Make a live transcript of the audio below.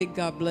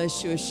God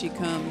bless you as she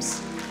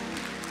comes.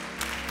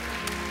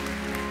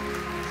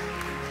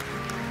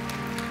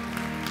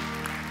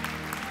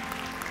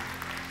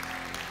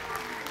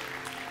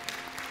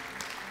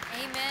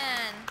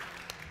 Amen.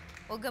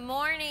 Well, good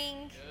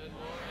morning. Good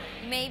morning.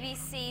 You may be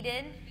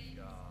seated.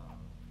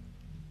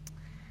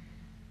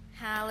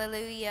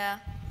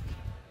 Hallelujah.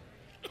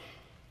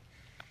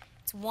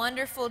 It's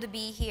wonderful to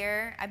be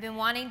here. I've been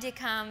wanting to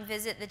come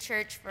visit the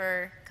church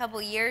for a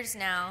couple years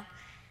now,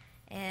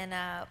 and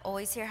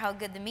always hear how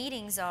good the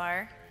meetings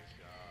are.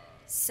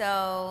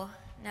 So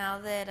now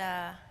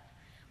that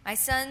my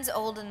son's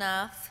old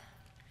enough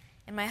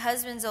and my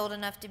husband's old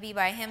enough to be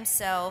by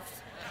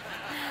himself,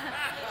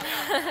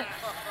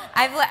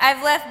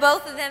 I've left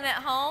both of them at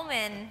home,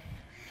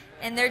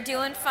 and they're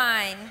doing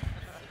fine.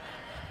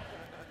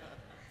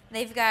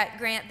 They've got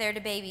Grant there to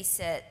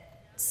babysit,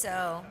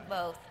 so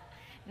both.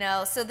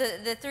 No, so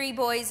the three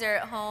boys are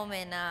at home,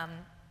 and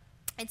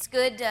it's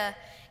good to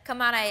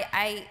come out.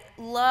 I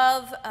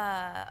love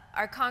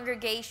our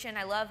congregation.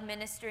 I love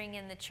ministering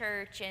in the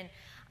church, and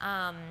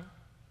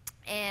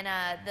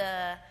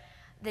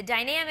the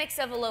dynamics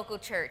of a local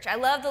church. I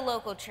love the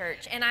local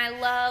church, and I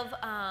love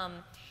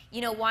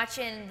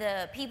watching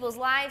the people's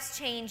lives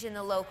change in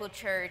the local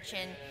church.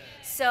 And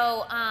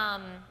so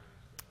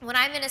when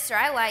I minister,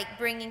 I like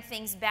bringing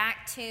things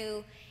back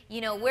to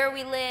where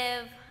we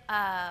live,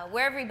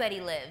 where everybody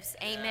lives.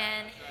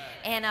 Amen.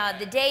 And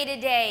the day to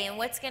day, and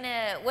what's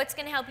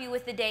gonna help you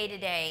with the day to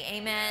day.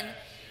 Amen.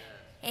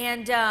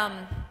 And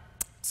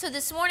so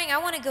this morning I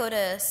want to go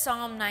to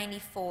Psalm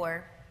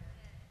 94.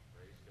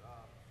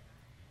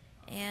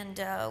 And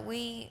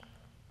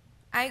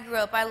I grew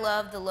up. I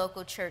loved the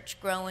local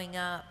church growing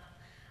up.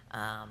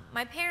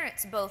 My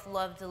parents both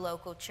loved the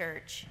local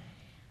church.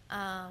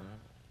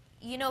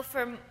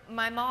 For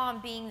my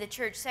mom being the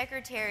church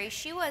secretary,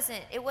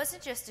 it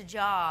wasn't just a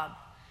job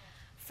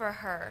for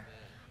her.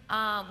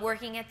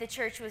 Working at the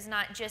church was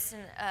not just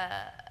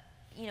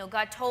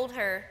God told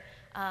her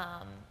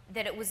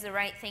that it was the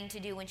right thing to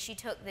do when she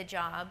took the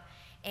job,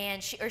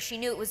 and she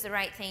knew it was the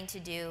right thing to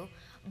do.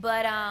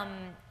 But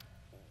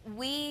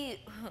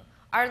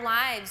our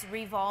lives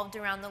revolved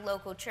around the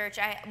local church.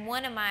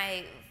 One of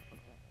my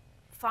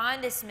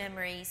fondest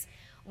memories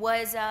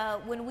was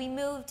when we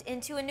moved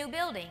into a new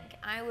building.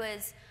 I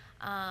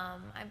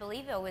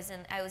believe I was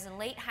in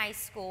late high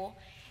school,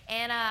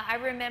 and I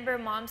remember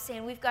Mom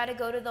saying, "We've got to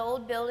go to the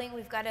old building.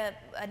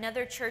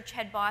 Another church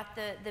had bought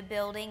the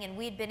building, and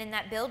we'd been in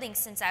that building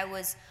since I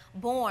was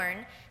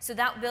born. So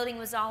that building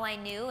was all I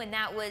knew, and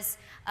that was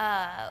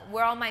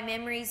where all my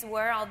memories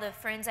were, all the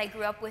friends I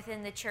grew up with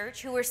in the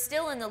church who were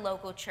still in the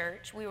local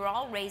church. We were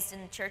all raised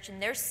in the church,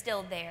 and they're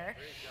still there.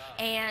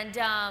 And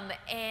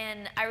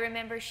I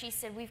remember she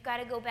said, "We've got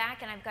to go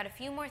back, and I've got a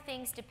few more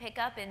things to pick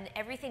up," and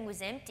everything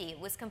was empty. It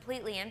was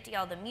completely empty.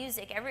 All the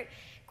music, every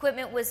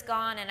equipment was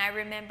gone, and I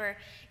remember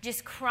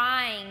just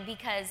crying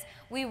because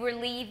we were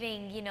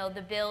leaving,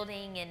 the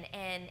building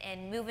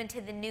and moving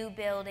to the new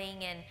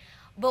building.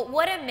 But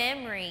what a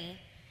memory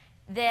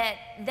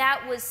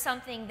that was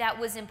something that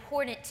was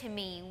important to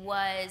me,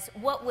 was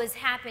what was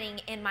happening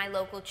in my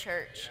local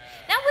church.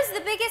 That was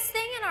the biggest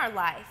thing in our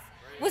life,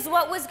 was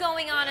what was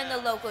going on in the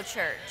local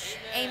church.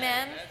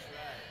 Amen.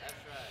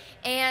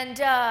 And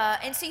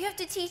so you have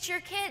to teach your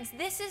kids,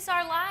 this is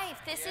our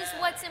life. This is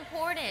what's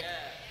important.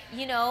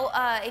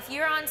 If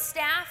you're on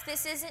staff,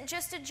 this isn't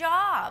just a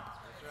job.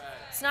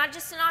 It's not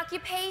just an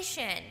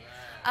occupation.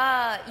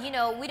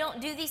 We don't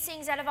do these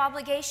things out of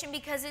obligation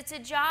because it's a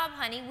job,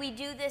 honey. We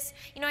do this,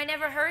 I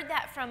never heard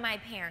that from my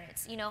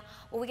parents. We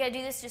got to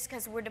do this just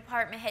because we're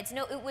department heads.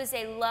 No, it was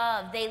a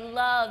love. They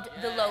loved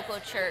the local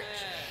church.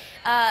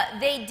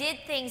 They did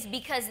things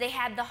because they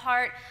had the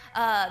heart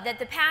that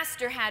the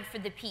pastor had for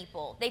the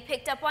people. They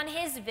picked up on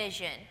his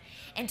vision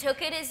and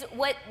took it as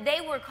what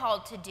they were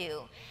called to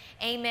do.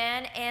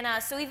 Amen.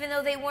 And so even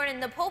though they weren't in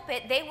the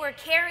pulpit, they were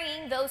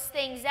carrying those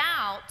things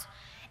out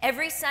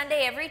every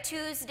Sunday, every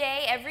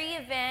Tuesday, every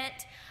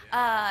event.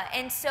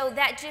 And so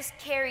that just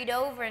carried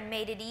over and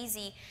made it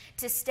easy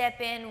to step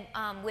in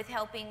with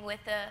helping with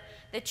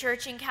the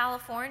church in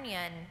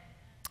California.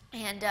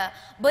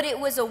 But it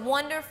was a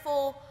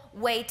wonderful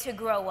way to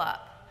grow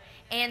up.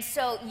 And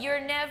so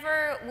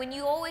when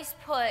you always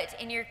put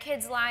in your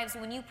kids' lives,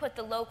 when you put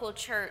the local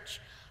church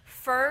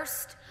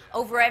first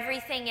over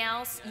everything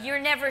else, you're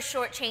never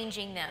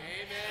shortchanging them.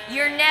 Amen.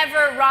 You're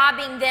never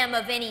robbing them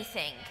of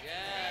anything.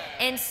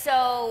 Yeah. And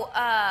so,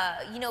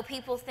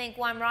 people think,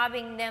 well, I'm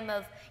robbing them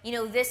of,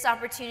 this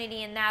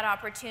opportunity and that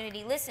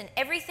opportunity. Listen,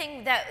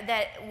 everything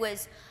that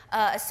was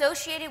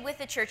associated with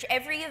the church,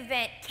 every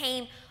event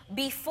came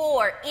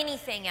before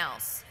anything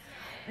else.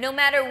 No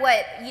matter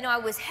what, I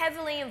was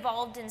heavily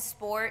involved in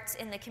sports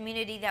in the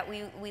community that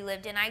we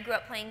lived in. I grew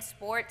up playing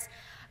sports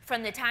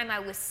from the time I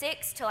was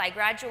 6 till I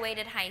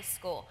graduated high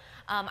school.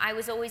 I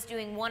was always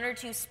doing 1 or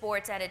 2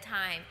 sports at a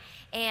time.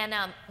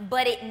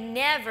 But it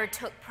never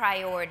took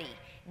priority,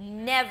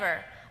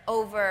 never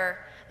over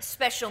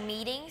special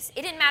meetings.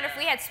 It didn't matter if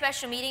we had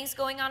special meetings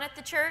going on at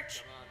the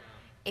church.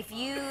 If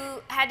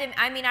you had to,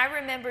 I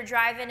remember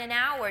driving an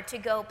hour to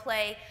go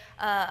play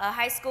a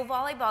high school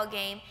volleyball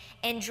game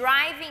and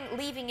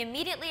leaving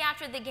immediately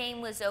after the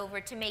game was over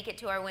to make it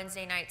to our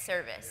Wednesday night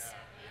service.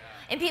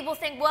 And people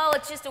think, well,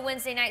 it's just a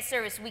Wednesday night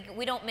service.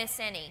 We don't miss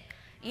any.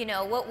 You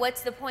know,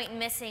 what's the point in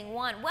missing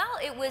one? Well,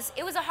 it was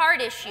a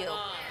heart issue.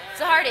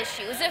 It's a heart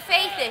issue. It was a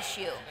faith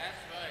issue.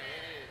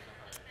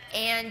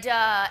 And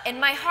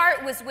my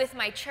heart was with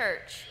my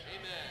church,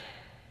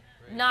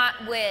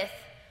 not with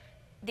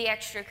the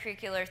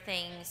extracurricular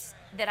things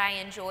that I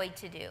enjoyed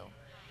to do.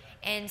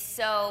 And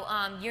so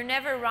you're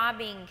never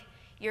robbing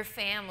your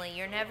family.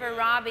 You're never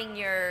robbing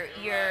your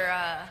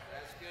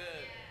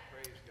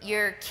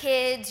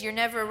kids. You're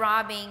never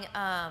robbing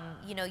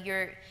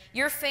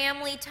your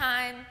family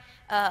time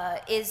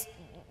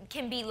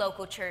can be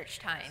local church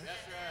time.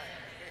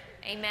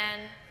 Amen.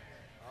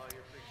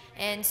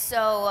 And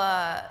so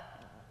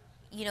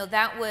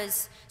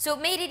so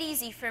it made it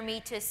easy for me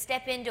to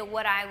step into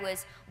what I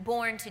was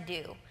born to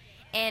do.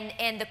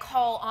 And the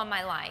call on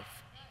my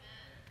life,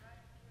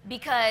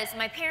 because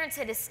my parents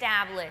had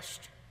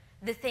established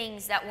the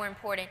things that were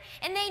important,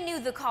 and they knew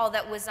the call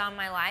that was on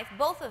my life.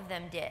 Both of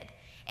them did,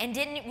 and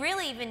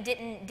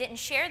didn't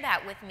share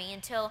that with me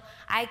until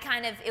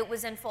it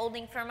was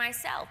unfolding for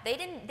myself. They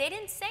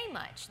didn't say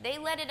much. They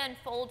let it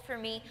unfold for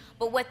me.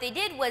 But what they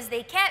did was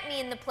they kept me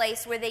in the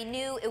place where they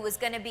knew it was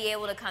going to be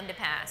able to come to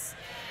pass,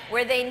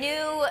 where they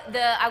knew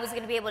I was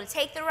going to be able to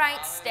take the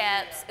right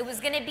steps. It was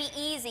going to be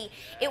easy.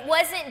 It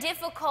wasn't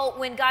difficult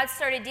when God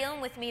started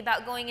dealing with me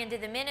about going into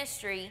the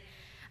ministry,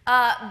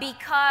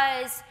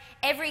 because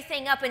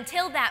everything up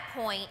until that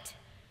point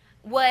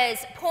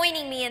was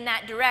pointing me in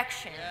that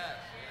direction.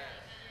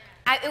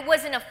 It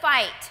wasn't a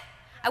fight.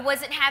 I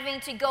wasn't having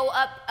to go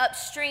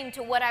upstream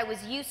to what I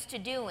was used to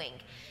doing.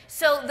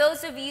 So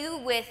those of you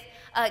with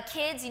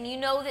kids, and you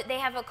know that they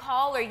have a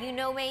call, or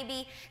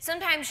maybe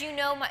sometimes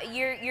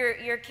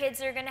your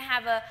kids are going to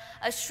have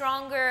a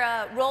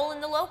stronger role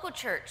in the local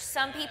church.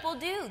 Some people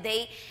do.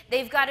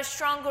 They've got a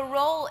stronger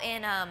role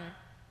in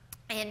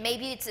and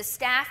maybe it's a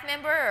staff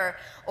member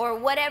or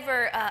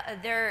whatever.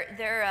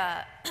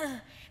 They're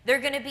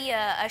going to be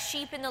a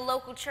sheep in the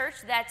local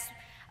church that's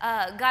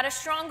got a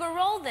stronger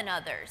role than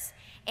others.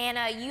 And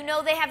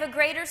they have a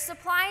greater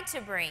supply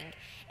to bring.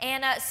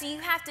 And so you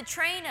have to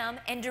train them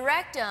and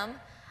direct them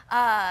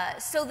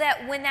so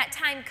that when that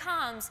time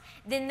comes,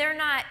 then they're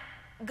not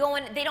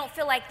they don't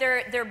feel like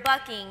they're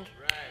bucking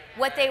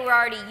what they were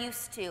already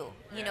used to.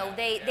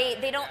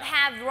 They don't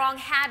have wrong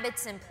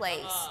habits in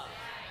place,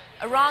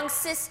 a wrong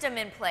system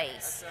in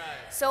place.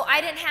 So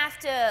I didn't have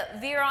to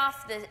veer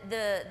off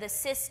the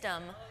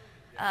system.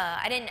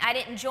 I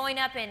didn't join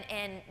up,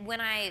 and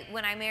when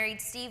I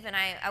married Stephen,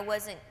 I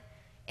wasn't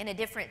in a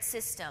different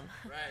system.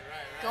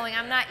 Going,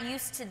 I'm not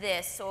used to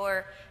this,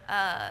 or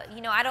I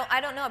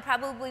don't know. I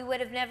probably would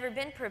have never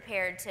been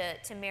prepared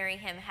to marry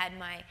him had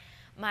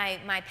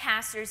my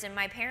pastors and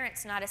my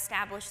parents not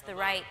established the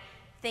right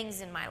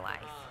things in my life.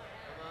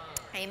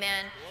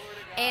 Amen.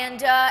 And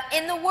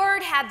the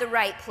Word had the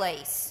right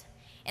place.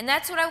 And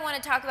that's what I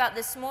want to talk about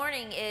this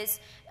morning, is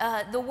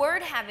the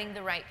Word having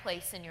the right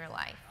place in your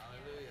life.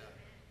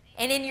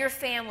 And in your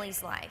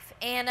family's life.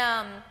 And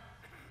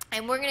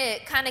we're going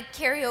to kind of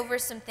carry over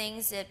some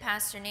things that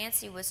Pastor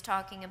Nancy was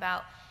talking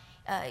about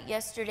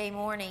yesterday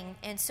morning.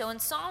 And so in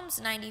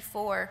Psalms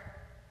 94,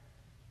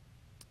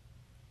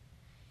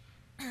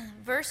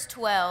 verse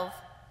 12,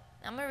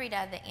 I'm going to read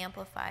out of the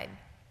Amplified.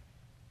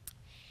 It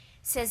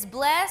says,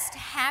 "Blessed,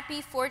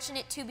 happy,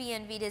 fortunate, to be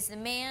envied is the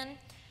man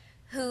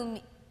whom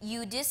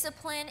you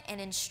discipline and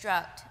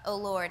instruct, O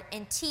Lord,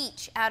 and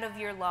teach out of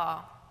your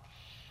law."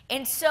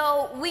 And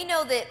so we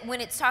know that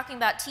when it's talking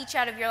about teach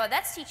out of your law,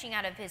 that's teaching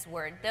out of His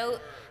Word.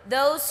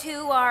 Those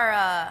who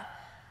are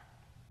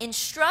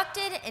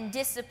instructed and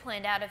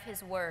disciplined out of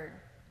His Word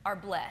are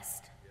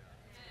blessed.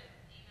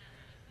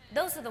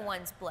 Those are the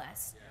ones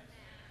blessed.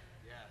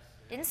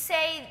 Didn't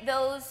say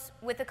those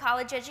with a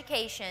college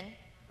education,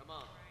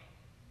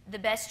 the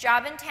best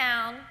job in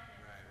town.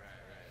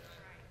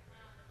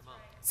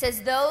 It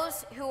says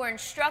those who are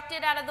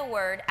instructed out of the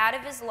Word, out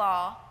of His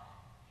law,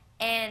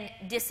 and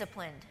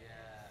disciplined.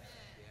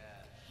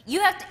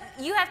 You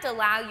have to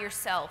allow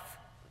yourself,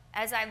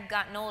 as I've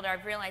gotten older,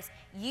 I've realized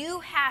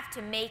you have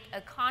to make a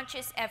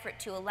conscious effort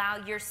to allow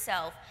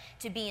yourself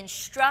to be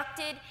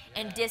instructed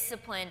and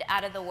disciplined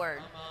out of the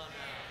Word.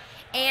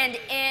 And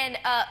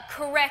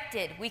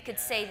corrected, we could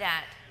say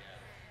that,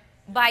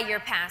 by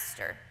your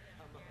pastor.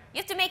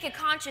 You have to make a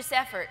conscious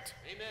effort.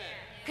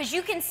 Because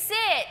you can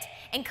sit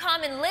and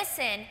come and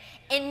listen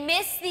and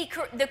miss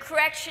the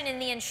correction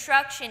and the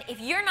instruction if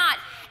you're not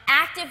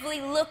actively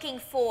looking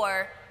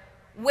for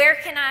where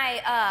can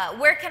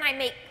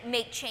I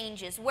make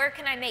changes? Where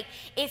can I make?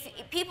 If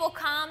people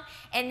come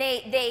and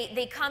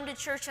they come to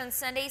church on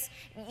Sundays,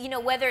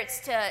 whether it's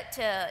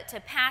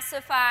to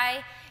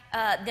pacify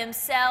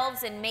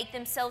themselves and make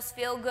themselves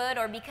feel good,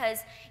 or because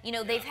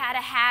they've had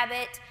a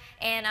habit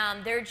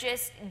and they're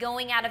just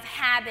going out of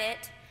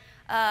habit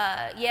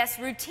yes,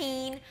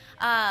 routine.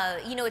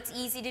 It's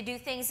easy to do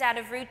things out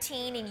of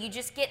routine, and you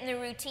just get in the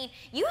routine.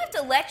 You have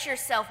to let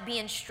yourself be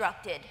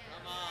instructed.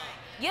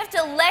 You have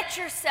to let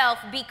yourself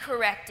be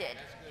corrected.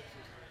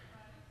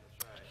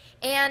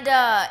 And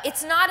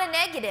it's not a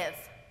negative.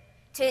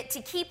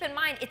 To keep in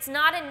mind, it's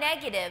not a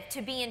negative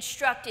to be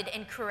instructed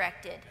and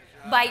corrected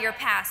by your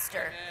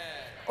pastor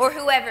or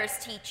whoever's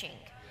teaching.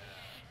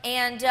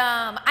 And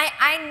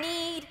I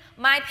need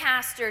my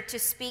pastor to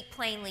speak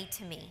plainly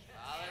to me.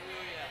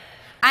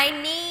 I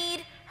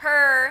need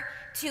her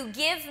to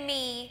give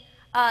me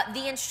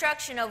the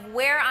instruction of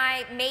where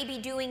I may be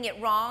doing it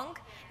wrong,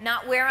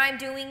 not where I'm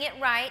doing it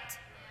right.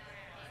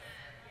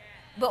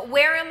 But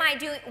where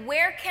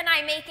can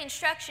I make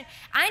instruction?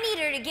 I need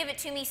her to give it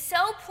to me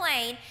so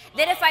plain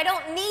that if I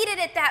don't need it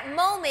at that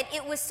moment,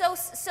 it was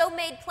so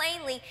made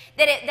plainly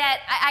that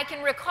I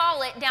can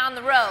recall it down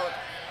the road.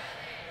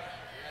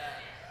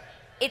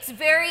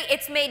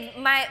 It's made,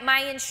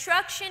 my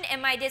instruction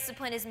and my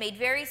discipline is made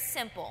very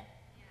simple.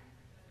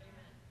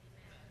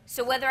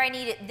 So whether I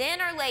need it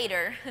then or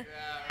later,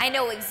 I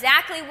know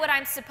exactly what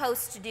I'm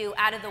supposed to do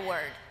out of the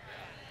Word.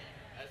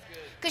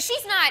 Because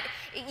she's not,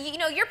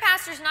 your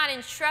pastor's not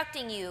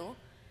instructing you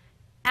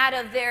out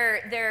of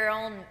their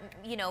own,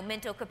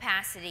 mental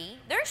capacity.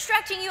 They're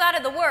instructing you out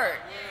of the Word.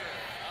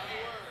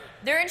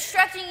 They're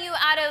instructing you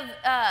out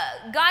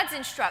of God's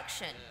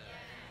instruction.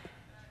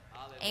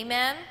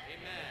 Amen?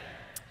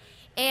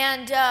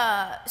 And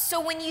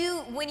so when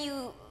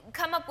you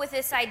come up with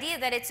this idea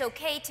that it's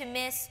okay to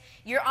miss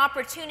your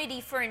opportunity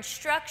for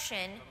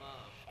instruction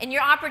and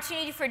your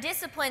opportunity for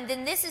discipline,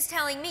 then this is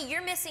telling me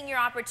you're missing your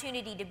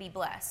opportunity to be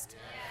blessed.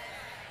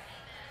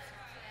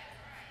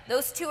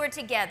 Those two are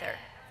together.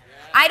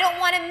 I don't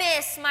want to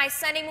miss my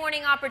Sunday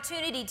morning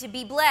opportunity to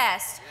be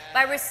blessed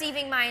by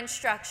receiving my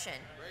instruction.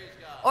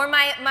 Or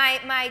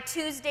my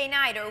Tuesday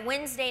night or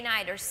Wednesday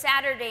night or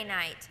Saturday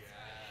night.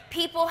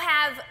 People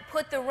have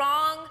put the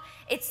wrong,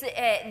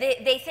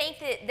 they think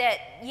that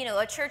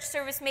a church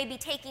service may be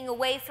taking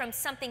away from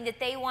something that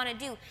they want to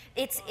do.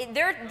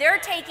 They're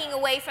taking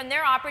away from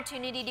their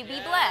opportunity to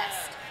be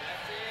blessed.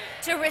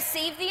 To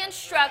receive the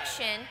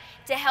instruction,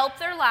 to help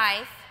their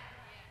life.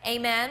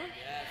 Amen?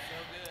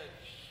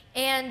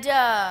 And,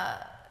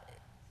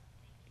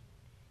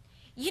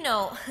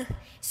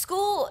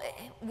 school,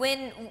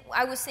 when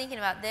I was thinking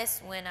about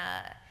this, when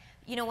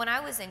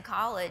I was in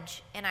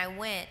college and I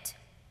went,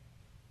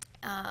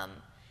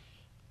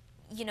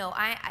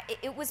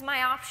 it was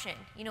my option.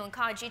 In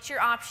college, it's your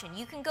option.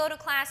 You can go to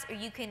class or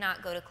you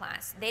cannot go to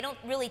class. They don't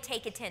really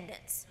take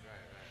attendance.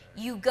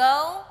 You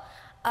go,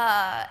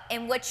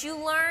 and what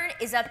you learn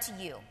is up to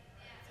you.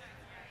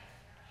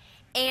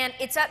 And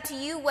it's up to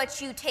you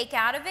what you take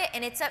out of it,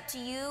 and it's up to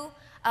you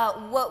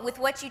with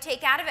what you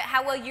take out of it,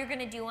 how well you're going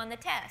to do on the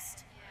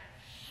test.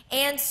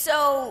 And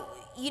so,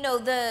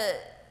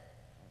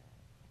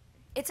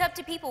 it's up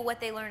to people what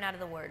they learn out of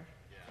the Word.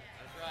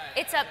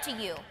 It's up to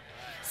you.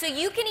 So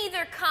you can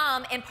either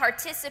come and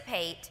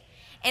participate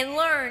and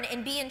learn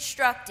and be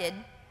instructed.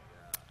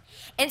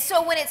 And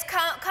so when it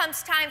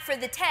comes time for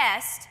the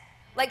test,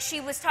 like she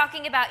was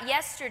talking about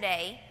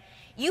yesterday,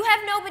 you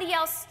have nobody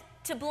else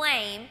to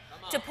blame,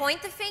 to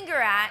point the finger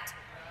at,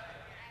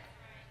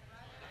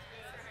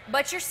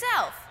 but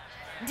yourself.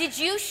 Did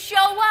you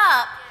show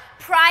up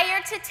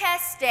prior to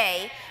test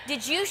day?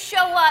 Did you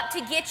show up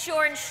to get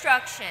your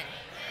instruction?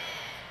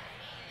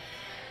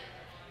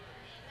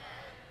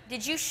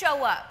 Did you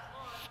show up?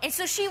 And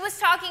so she was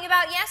talking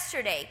about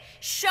yesterday,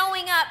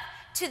 showing up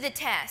to the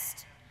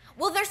test.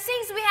 Well, there's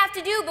things we have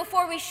to do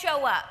before we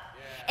show up.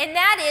 And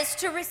that is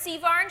to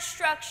receive our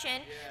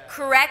instruction,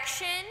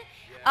 correction,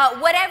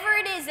 whatever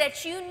it is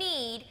that you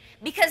need.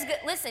 Because,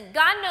 listen,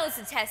 God knows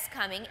the test's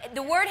coming.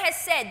 The Word has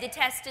said the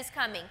test is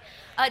coming.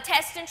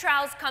 Tests and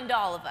trials come to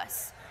all of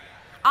us.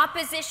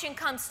 Opposition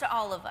comes to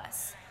all of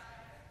us.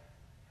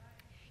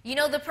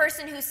 The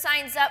person who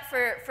signs up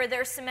for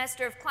their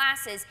semester of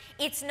classes,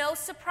 it's no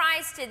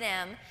surprise to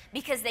them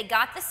because they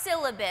got the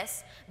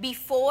syllabus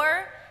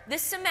before the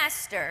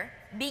semester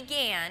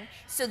began,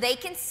 so they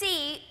can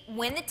see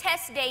when the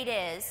test date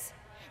is.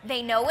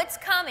 They know it's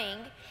coming,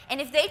 and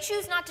if they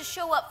choose not to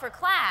show up for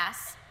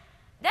class,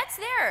 that's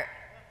their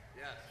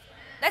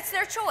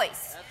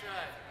choice. That's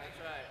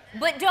right.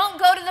 But don't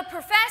go to the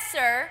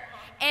professor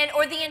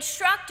or the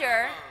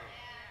instructor,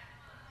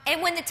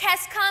 and when the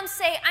test comes,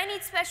 say, I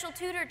need special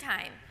tutor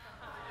time.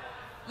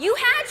 You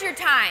had your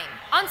time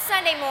on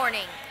Sunday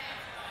morning.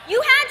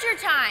 You had your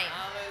time.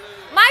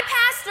 My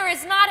pastor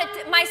is not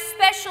my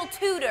special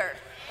tutor.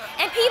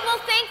 And people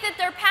think that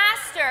their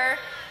pastor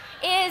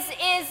is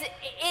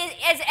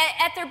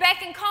at their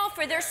beck and call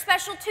for their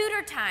special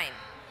tutor time.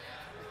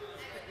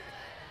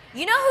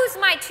 You know who's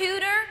my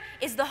tutor?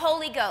 Is the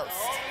Holy Ghost.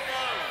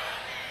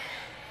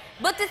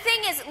 But the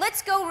thing is,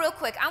 let's go real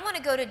quick. I want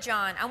to go to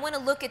John. I want to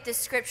look at this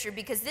scripture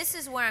because this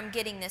is where I'm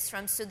getting this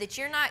from so that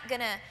you're not going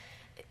to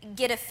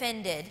get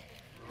offended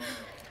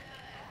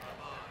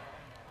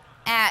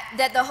at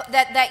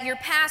that your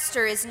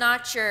pastor is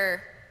not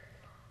your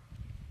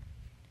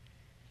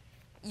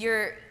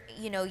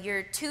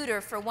your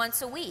tutor for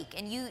once a week,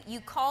 and you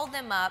call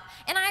them up,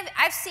 and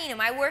I've seen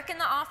them. I work in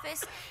the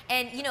office,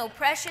 and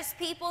precious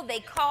people, they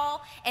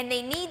call and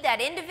they need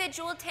that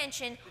individual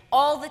attention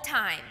all the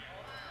time.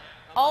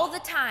 All the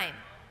time.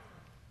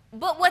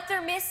 But what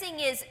they're missing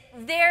is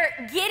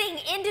they're getting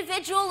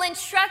individual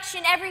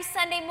instruction every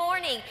Sunday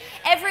morning,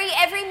 every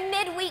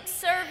midweek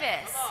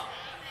service.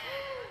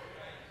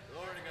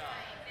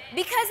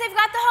 Because they've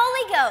got the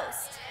Holy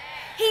Ghost.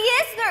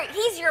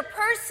 He's your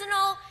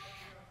personal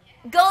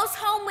goes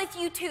home with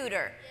you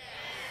tutor.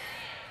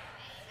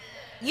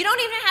 You don't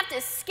even have to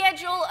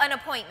schedule an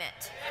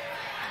appointment.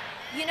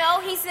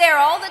 He's there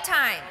all the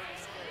time.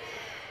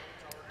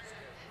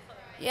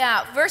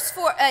 Yeah, verse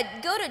 4,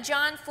 go to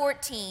John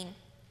 14.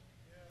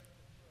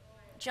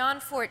 John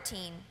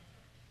 14.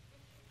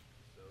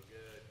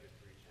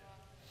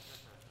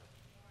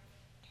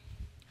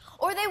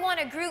 Or they want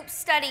a group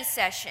study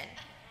session.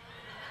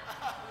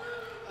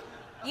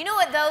 You know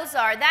what those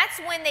are? That's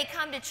when they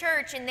come to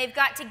church and they've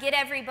got to get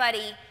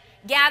everybody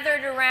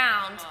gathered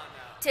around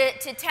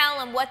to tell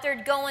them what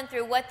they're going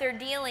through, what they're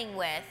dealing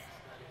with.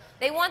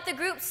 They want the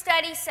group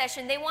study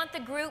session. They want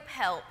the group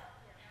help.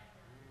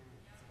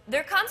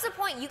 There comes a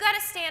point you got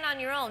to stand on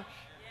your own.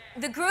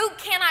 The group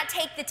cannot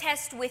take the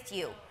test with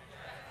you.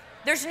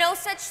 There's no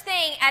such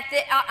thing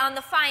on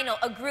the final,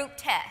 a group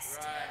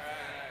test.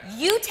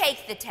 You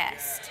take the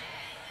test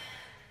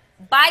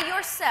by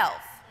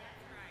yourself.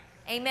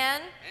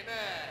 Amen?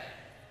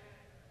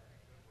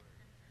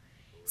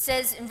 It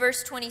says in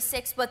verse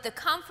 26, but the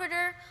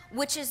Comforter,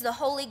 which is the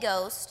Holy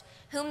Ghost,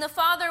 whom the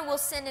Father will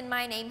send in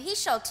my name, he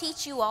shall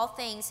teach you all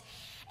things.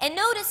 And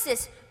notice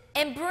this,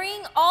 and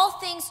bring all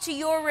things to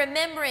your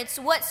remembrance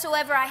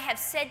whatsoever I have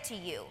said to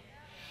you.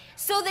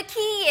 So the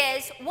key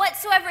is,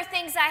 whatsoever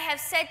things I have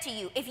said to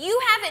you. If you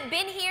haven't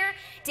been here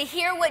to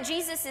hear what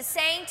Jesus is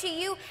saying to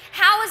you,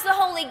 how is the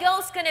Holy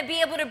Ghost going to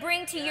be able to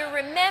bring to your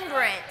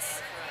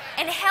remembrance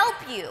and help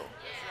you?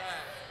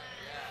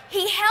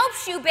 He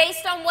helps you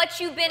based on what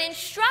you've been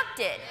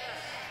instructed.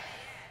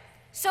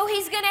 So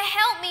he's going to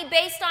help me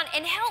based on,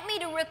 and help me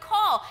to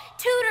recall,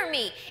 tutor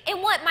me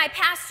in what my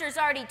pastor's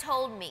already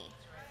told me.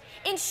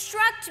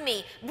 Instruct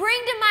me, bring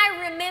to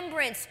my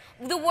remembrance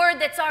the word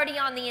that's already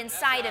on the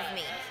inside of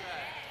me.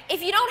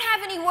 If you don't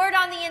have any word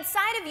on the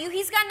inside of you,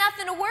 he's got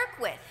nothing to work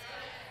with.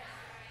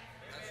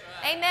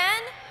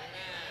 Amen?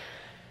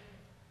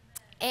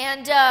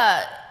 And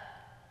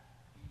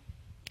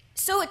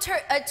so a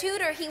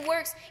tutor, he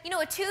works,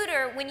 a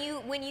tutor, when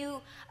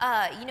you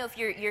if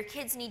your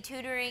kids need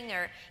tutoring,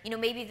 or,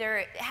 maybe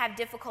they have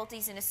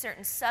difficulties in a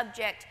certain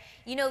subject,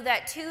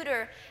 that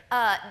tutor,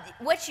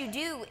 what you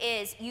do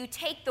is you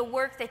take the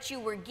work that you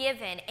were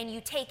given and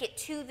you take it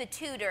to the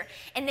tutor,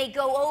 and they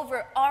go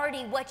over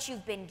already what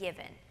you've been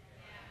given.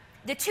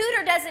 The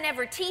tutor doesn't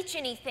ever teach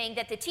anything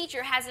that the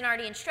teacher hasn't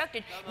already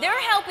instructed.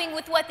 They're helping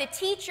with what the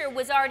teacher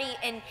was already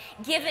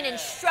given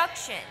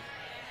instruction.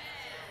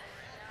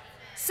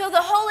 So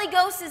the Holy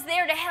Ghost is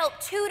there to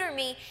help tutor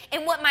me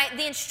in what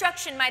the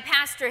instruction my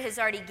pastor has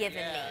already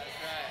given me.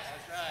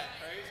 That's right.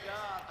 Praise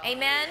God.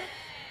 Amen?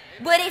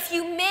 But if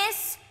you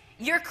miss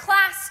your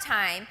class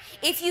time,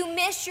 if you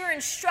miss your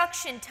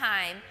instruction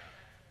time,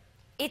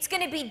 it's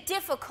going to be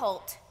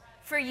difficult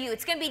for you.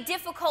 It's going to be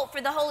difficult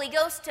for the Holy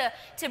Ghost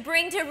to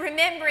bring to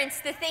remembrance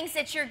the things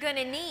that you're going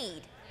to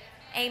need.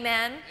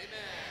 Amen?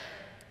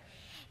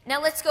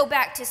 Now let's go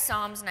back to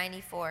Psalms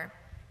 94.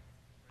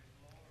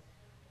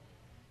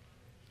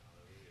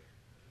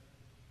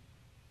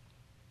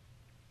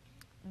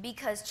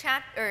 Because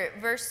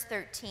verse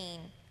 13,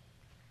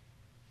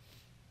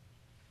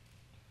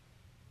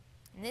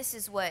 and this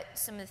is what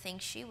some of the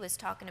things she was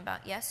talking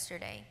about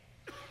yesterday.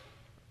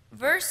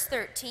 Verse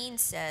 13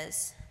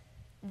 says,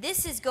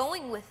 this is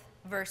going with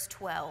verse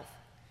 12.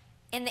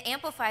 In the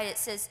Amplified it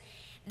says,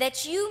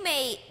 that you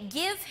may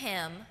give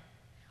him,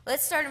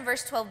 let's start in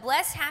verse 12,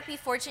 blessed, happy,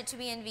 fortunate, to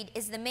be envied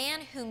is the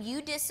man whom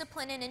you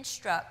discipline and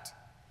instruct.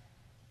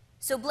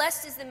 So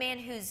blessed is the man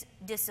who's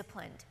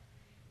disciplined,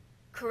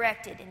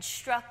 corrected,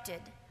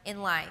 instructed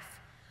in life,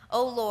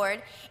 O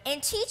Lord,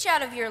 and teach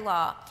out of your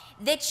law,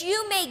 that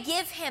you may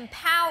give him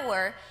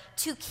power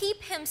to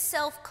keep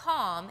himself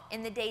calm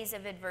in the days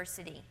of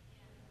adversity.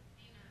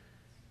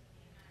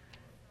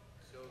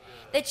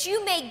 That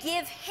you may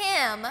give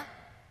him,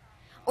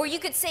 or you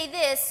could say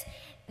this,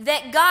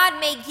 that God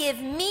may give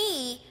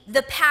me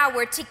the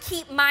power to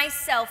keep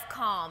myself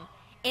calm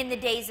in the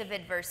days of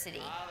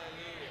adversity.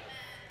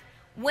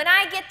 When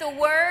I get the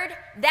word,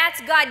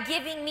 that's God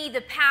giving me the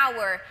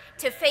power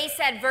to face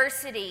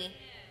adversity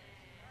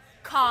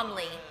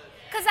calmly.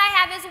 Because I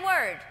have his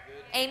word.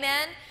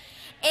 Amen?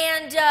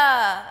 And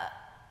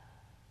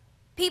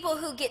people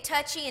who get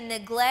touchy and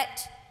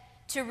neglect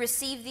to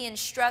receive the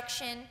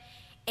instruction,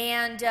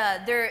 and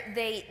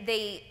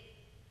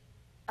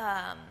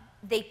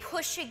they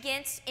push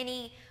against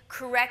any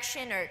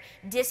correction or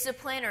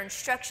discipline or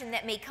instruction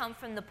that may come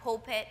from the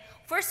pulpit.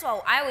 First of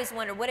all, I always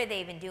wonder, what are they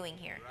even doing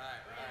here?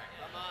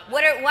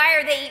 Why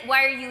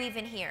are you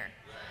even here?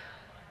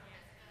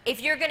 If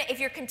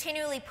you're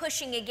continually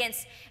pushing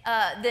against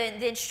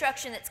the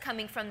instruction that's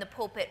coming from the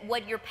pulpit,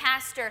 what your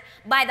pastor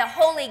by the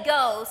Holy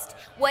Ghost,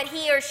 what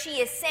he or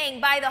she is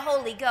saying by the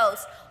Holy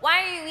Ghost,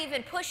 why are you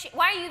even pushing?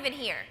 Why are you even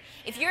here?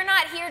 If you're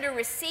not here to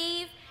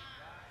receive,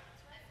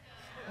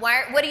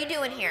 what are you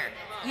doing here?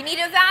 You need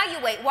to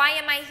evaluate, why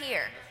am I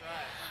here?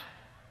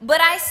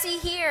 But I see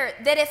here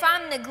that if I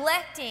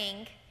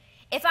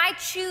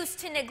choose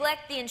to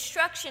neglect the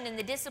instruction and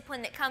the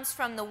discipline that comes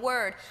from the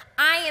Word,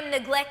 I am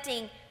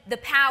neglecting the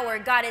power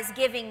God is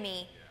giving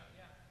me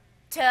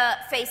to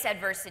face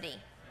adversity.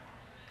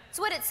 That's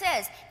what it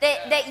says,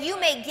 that you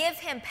may give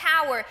him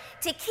power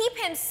to keep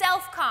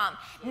himself calm,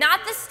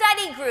 not the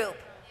study group.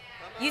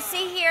 You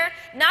see here,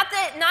 not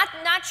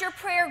your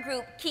prayer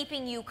group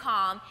keeping you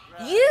calm.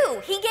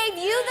 He gave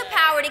you the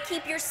power to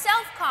keep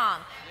yourself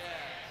calm,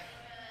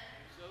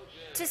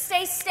 to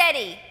stay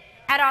steady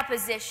at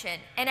opposition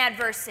and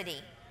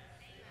adversity.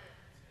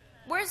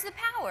 Where's the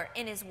power?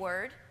 In his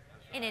word,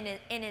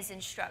 in his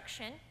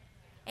instruction.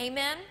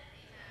 Amen?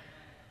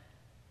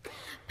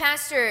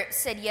 Pastor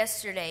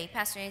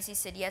Nancy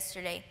said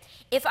yesterday,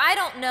 if I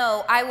don't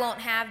know, I won't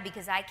have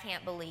because I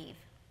can't believe.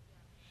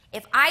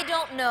 If I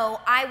don't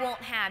know, I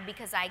won't have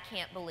because I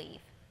can't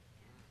believe.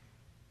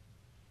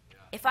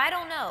 If I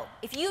don't know,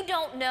 if you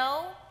don't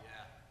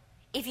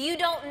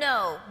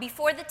know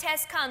before the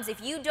test comes,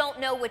 if you don't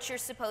know what you're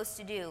supposed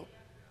to do,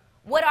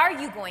 what are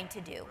you going to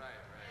do?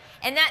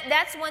 And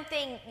that's one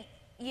thing,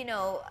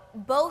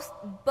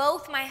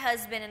 both my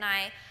husband and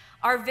I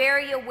are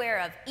very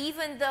aware of.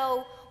 Even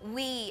though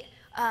we're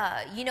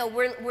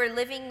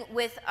living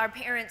with our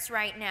parents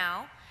right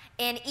now,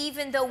 and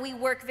even though we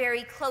work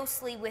very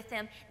closely with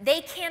them,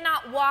 they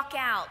cannot walk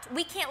out.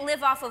 We can't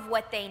live off of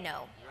what they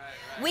know.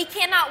 We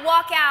cannot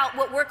walk out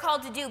what we're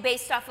called to do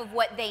based off of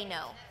what they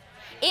know.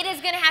 It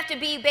is going to have to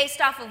be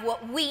based off of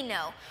what we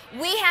know.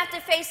 We have to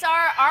face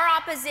our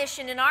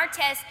opposition and our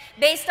tests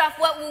based off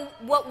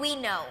what we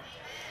know.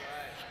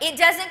 It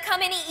doesn't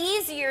come any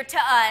easier to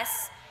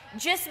us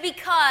just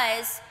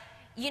because,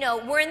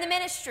 we're in the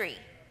ministry,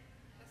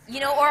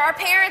 or our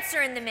parents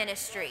are in the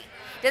ministry.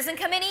 It doesn't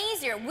come any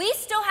easier. We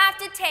still have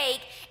to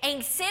take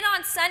and sit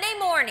on Sunday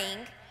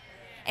morning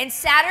and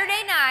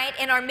Saturday night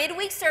in our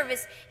midweek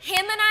service.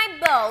 Him and I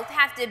both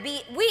have to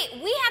be,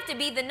 we have to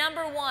be the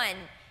number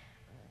one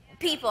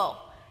people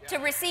to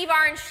receive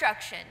our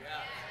instruction.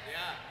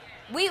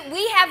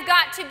 We have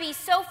got to be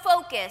so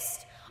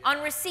focused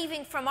on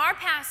receiving from our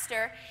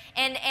pastor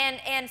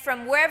and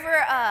from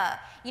wherever,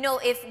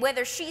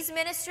 whether she's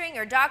ministering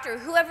or doctor or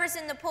whoever's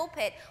in the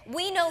pulpit,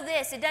 we know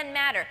this, it doesn't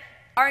matter.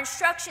 Our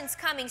instruction's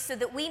coming so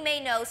that we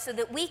may know, so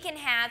that we can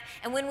have,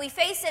 and when we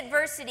face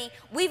adversity,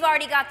 we've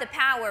already got the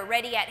power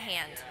ready at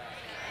hand.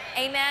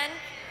 Amen?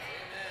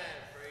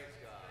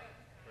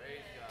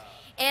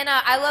 And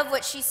I love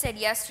what she said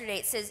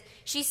yesterday.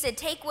 She said,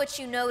 take what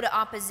you know to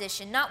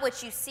opposition, not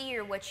what you see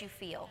or what you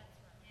feel.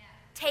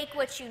 Take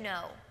what you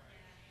know.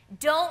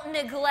 Don't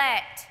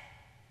neglect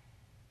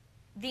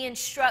the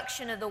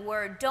instruction of the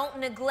Word. Don't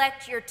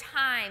neglect your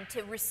time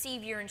to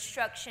receive your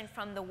instruction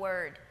from the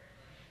Word,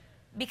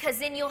 because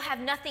then you'll have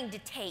nothing to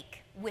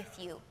take with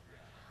you.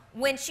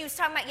 When she was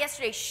talking about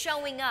yesterday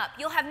showing up,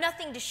 you'll have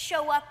nothing to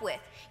show up with.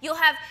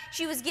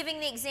 She was giving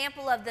the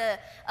example of the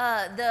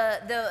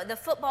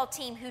football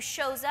team who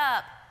shows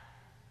up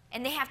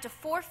and they have to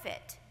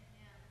forfeit.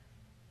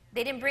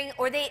 They didn't bring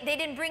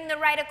the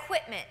right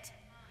equipment.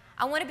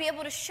 I want to be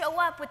able to show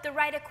up with the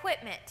right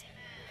equipment.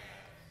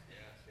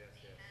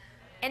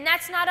 And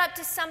that's not up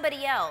to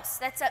somebody else.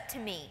 That's up to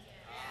me.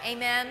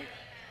 Amen.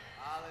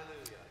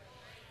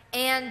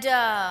 And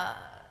the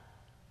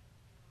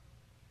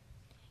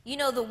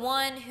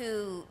one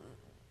who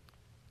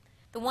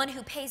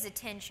pays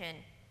attention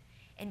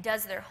and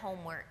does their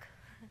homework,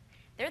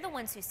 they're the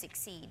ones who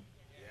succeed.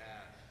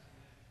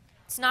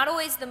 It's not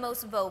always the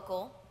most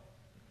vocal.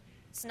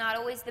 It's not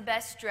always the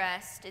best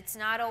dressed. It's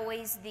not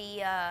always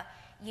the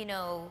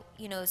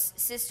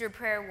sister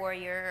prayer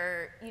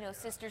warrior or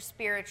sister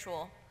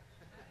spiritual.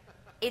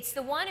 It's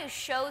the one who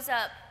shows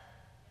up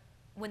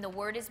when the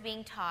word is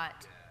being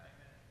taught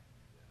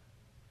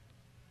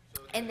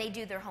and they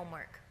do their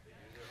homework.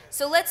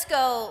 So let's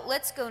go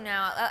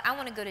now. I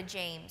want to go to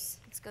James.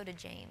 Let's go to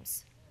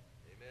James.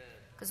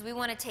 Because we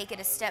want to take it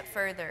a step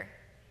further.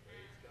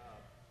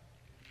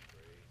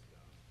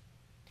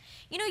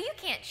 You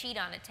can't cheat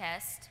on a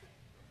test.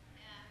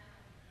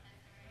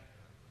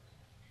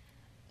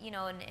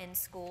 In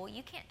school,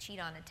 you can't cheat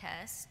on a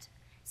test.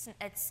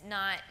 It's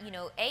not,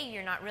 A,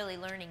 you're not really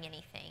learning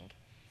anything.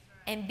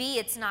 And B,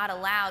 it's not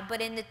allowed.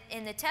 But in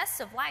the tests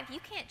of life, you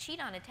can't cheat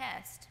on a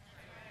test.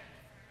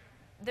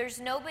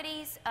 There's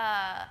nobody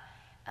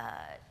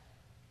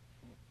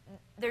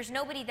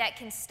that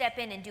can step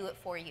in and do it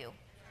for you.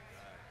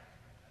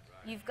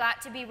 You've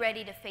got to be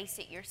ready to face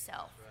it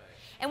yourself.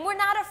 And we're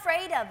not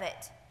afraid of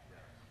it.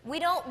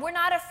 We're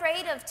not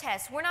afraid of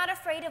tests. We're not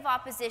afraid of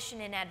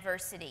opposition and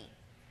adversity.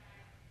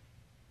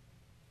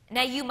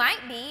 Now, you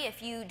might be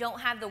if you don't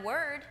have the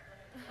word.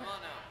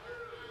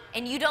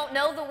 and you don't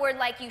know the word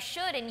like you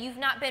should, and you've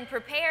not been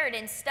prepared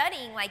and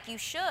studying like you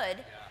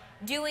should,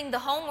 doing the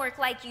homework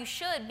like you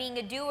should, being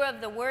a doer of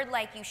the word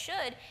like you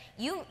should,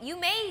 you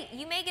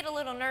may get a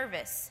little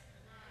nervous.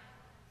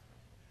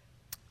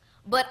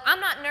 But I'm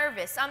not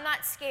nervous. I'm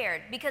not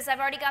scared because I've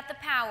already got the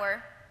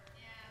power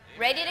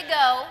ready to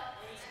go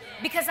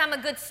because I'm a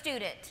good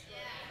student.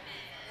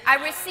 I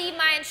receive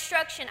my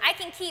instruction. I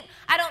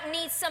don't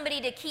need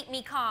somebody to keep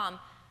me calm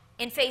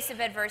in face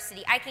of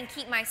adversity. I can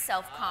keep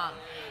myself calm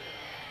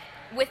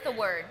with the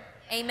word.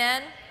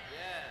 Amen? It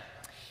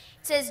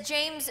says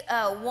James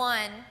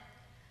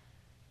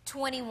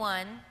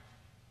 1:21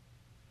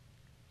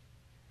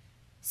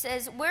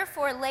 says,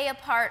 "Wherefore lay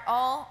apart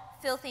all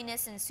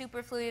filthiness and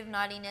superfluity of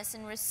naughtiness,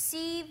 and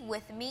receive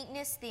with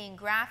meekness the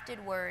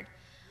engrafted word,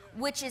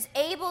 which is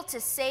able to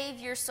save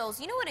your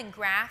souls." You know what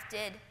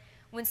engrafted?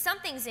 When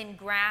something's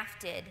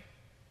engrafted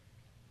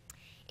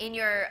in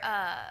your,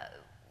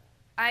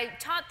 I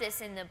taught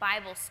this in the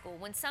Bible school.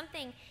 When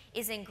something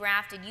is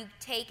engrafted, you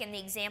take, and the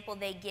example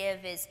they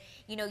give is,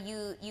 you know,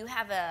 you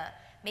have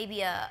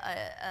maybe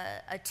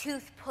a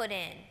tooth put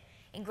in,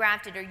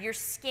 engrafted, or your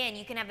skin,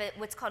 you can have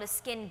what's called a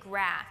skin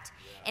graft.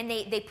 And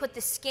they put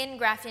the skin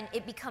graft in,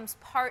 it becomes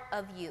part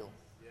of you.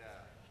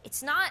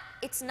 It's not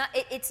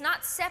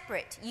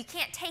separate. You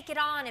can't take it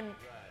on and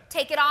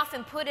take it off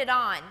and put it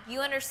on.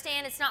 You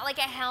understand? It's not like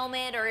a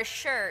helmet or a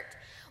shirt.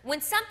 When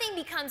something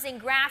becomes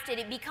engrafted,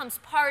 it becomes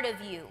part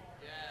of you.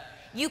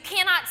 You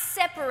cannot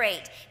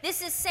separate.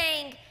 This is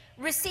saying,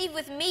 receive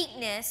with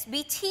meekness,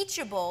 be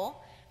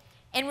teachable,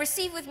 and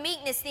receive with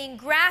meekness the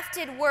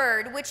engrafted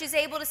word, which is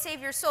able to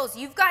save your souls.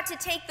 You've got to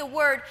take the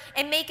word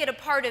and make it a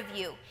part of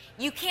you.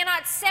 You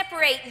cannot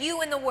separate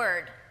you and the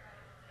word.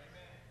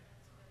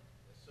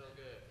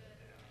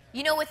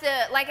 You know,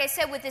 like I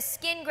said, with the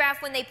skin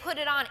graft, when they put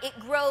it on, it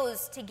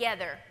grows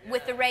together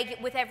with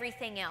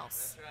everything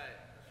else. That's right.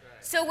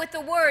 So with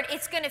the word,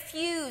 it's going to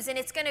fuse and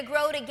it's going to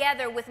grow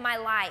together with my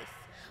life.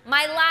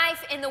 My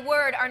life and the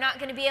word are not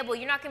going to be able,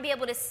 you're not going to be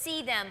able to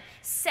see them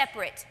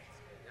separate.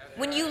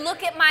 When you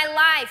look at my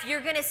life, you're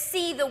going to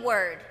see the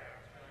word.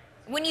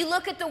 When you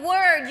look at the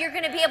word, you're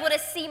going to be able to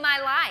see my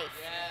life.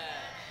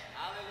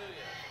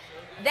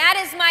 That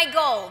is my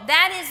goal.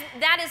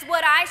 That is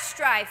what I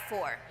strive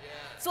for.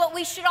 It's what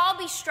we should all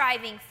be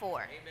striving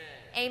for.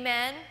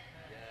 Amen.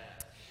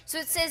 So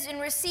it says,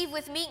 "And receive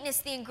with meekness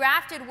the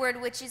engrafted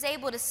word, which is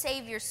able to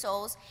save your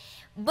souls.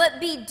 But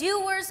be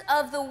doers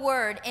of the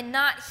word, and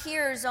not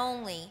hearers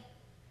only,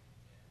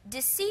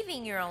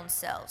 deceiving your own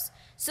selves."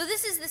 So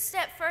this is the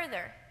step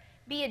further.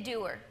 Be a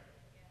doer.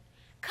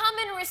 Come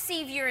and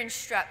receive your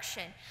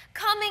instruction.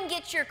 Come and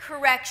get your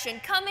correction.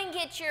 Come and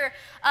get your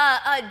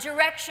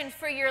direction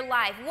for your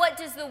life. What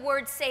does the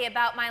word say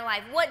about my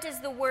life? What does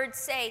the word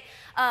say?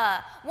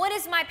 What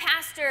is my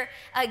pastor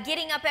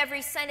getting up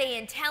every Sunday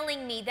and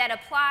telling me that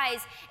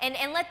applies?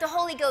 And let the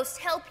Holy Ghost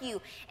help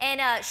you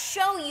and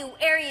show you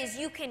areas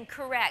you can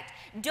correct.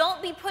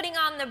 Don't be putting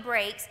on the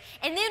brakes.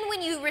 And then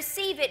when you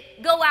receive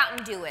it, go out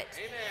and do it.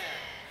 Amen.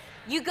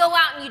 You go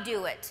out and you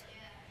do it.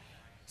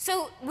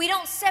 So we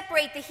don't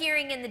separate the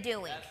hearing and the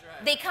doing. That's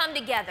right. They come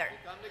together.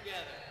 They come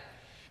together.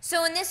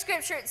 So in this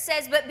scripture it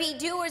says, "But be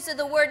doers of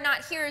the word,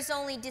 not hearers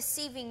only,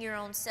 deceiving your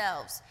own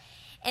selves."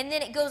 And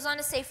then it goes on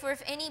to say, "For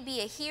if any be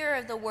a hearer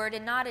of the word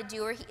and not a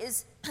doer,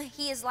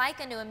 he is like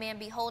unto a man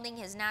beholding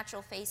his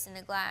natural face in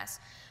the glass.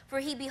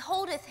 For he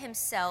beholdeth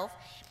himself,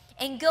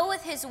 and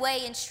goeth his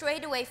way, and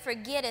straightway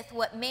forgetteth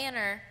what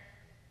manner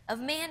of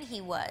man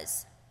he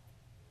was."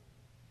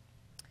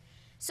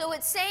 So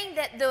it's saying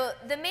that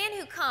the man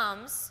who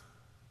comes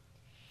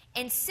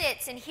and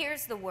sits and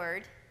hears the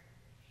word,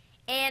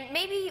 and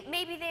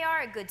maybe they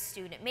are a good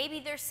student. Maybe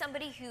there's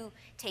somebody who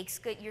takes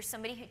good. You're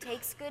somebody who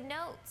takes good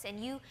notes,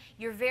 and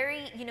you're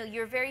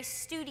a very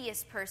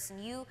studious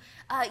person. You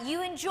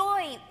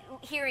enjoy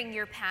hearing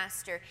your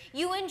pastor.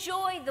 You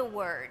enjoy the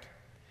word,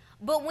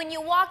 but when you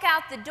walk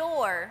out the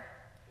door,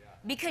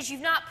 because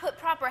you've not put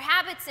proper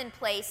habits in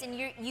place, and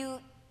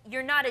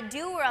you're not a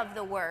doer of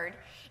the word,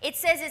 it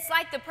says it's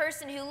like the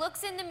person who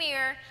looks in the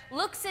mirror,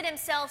 looks at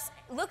himself,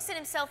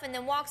 and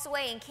then walks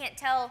away and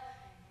can't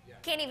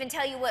even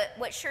tell you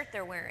what shirt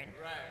they're wearing,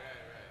 Right.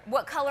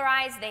 what color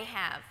eyes they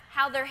have,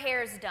 how their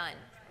hair's done.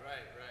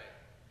 Right.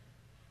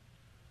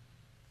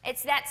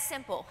 It's that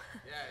simple.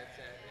 Yeah,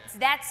 It's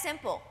that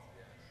simple.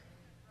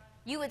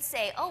 You would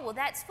say, "Oh, well,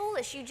 that's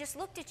foolish. You just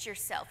looked at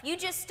yourself. You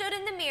just stood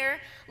in the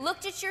mirror,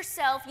 looked at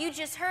yourself, you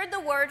just heard the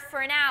word for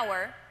an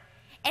hour,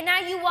 and now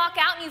you walk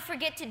out and you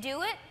forget to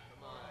do it?"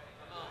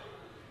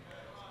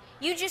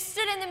 You just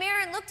stood in the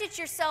mirror and looked at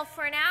yourself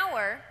for an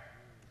hour,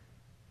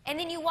 and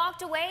then you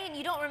walked away and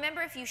you don't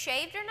remember if you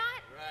shaved or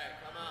not? Right,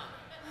 come on.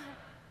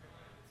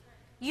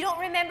 You don't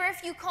remember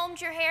if you combed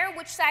your hair,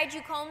 which side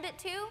you combed it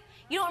to?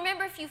 You don't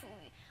remember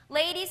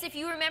ladies, if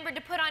you remembered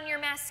to put on your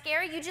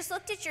mascara, you just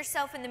looked at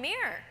yourself in the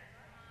mirror,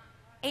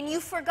 and you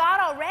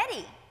forgot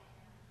already.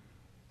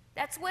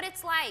 That's what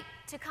it's like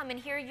to come and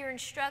hear your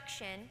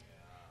instruction,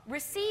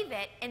 receive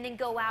it, and then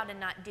go out and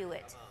not do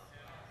it.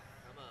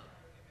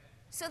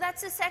 So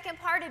that's the second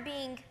part of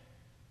being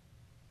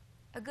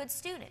A good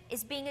student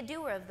is being a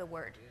doer of the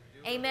word.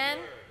 Amen?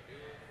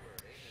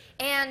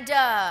 And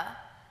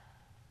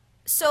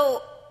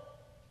so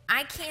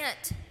I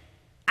can't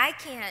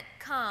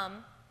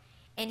come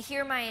and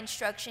hear my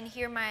instruction,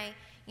 hear my,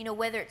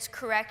 whether it's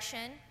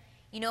correction,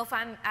 if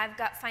I've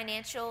got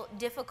financial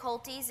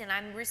difficulties and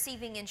I'm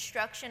receiving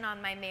instruction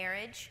on my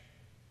marriage,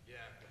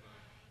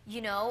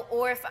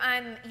 or if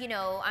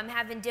I'm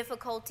having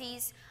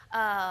difficulties,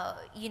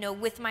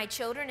 with my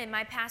children and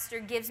my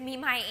pastor gives me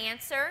my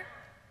answer,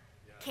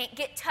 can't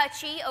get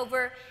touchy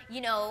over,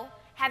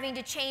 having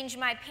to change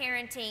my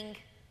parenting,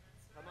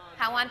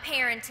 how I'm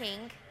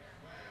parenting.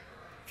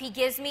 If he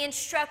gives me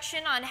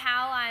instruction on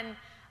how I'm,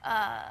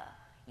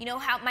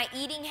 how my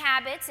eating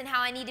habits and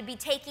how I need to be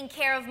taking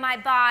care of my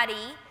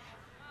body.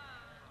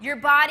 Your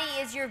body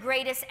is your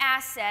greatest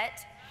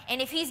asset.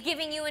 And if he's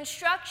giving you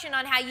instruction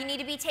on how you need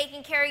to be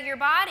taking care of your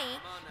body,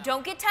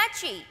 don't get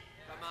touchy.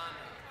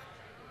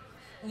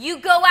 You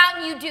go out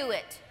and you do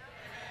it.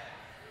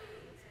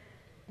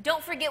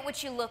 Don't forget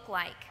what you look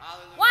like.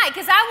 Hallelujah. Why?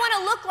 Because I want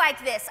to look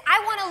like this.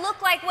 I want to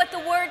look like what the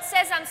Word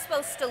says I'm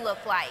supposed to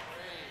look like.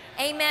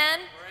 Amen?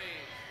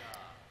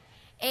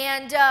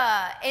 And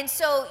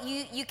so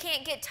you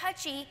can't get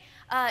touchy.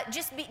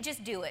 Just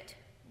do it.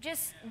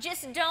 Just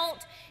don't.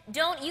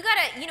 You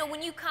gotta.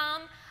 When you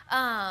come.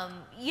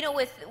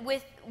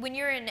 When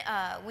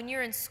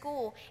you're in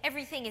school,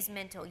 everything is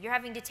mental. You're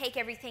having to take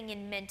everything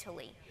in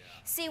mentally. Yeah.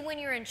 See, when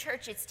you're in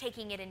church, it's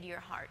taking it into your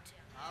heart.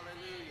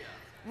 Hallelujah.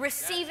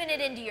 Receiving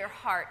it into your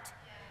heart.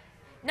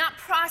 Not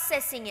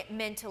processing it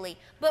mentally,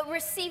 but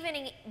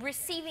receiving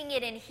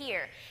it in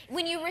here.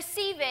 When you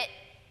receive it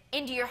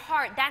into your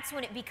heart, that's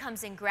when it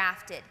becomes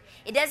engrafted.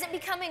 It doesn't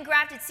become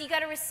engrafted, so you got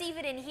to receive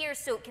it in here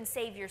so it can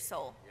save your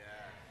soul.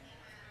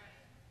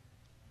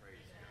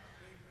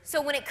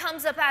 So when it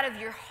comes up out of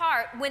your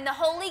heart, when the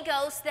Holy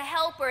Ghost, the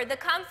Helper, the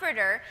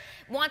Comforter,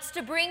 wants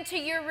to bring to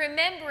your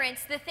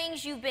remembrance the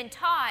things you've been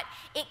taught,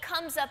 it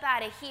comes up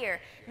out of here,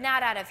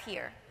 not out of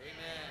here.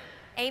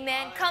 Amen.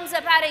 Amen. Comes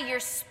up out of your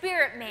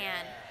spirit,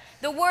 man.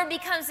 The Word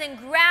becomes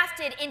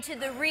engrafted into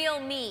the real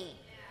me.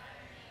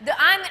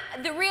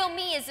 The real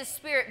me is a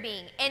spirit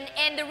being.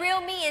 And the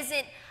real me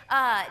isn't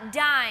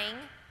dying,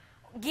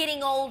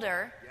 getting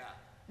older.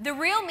 The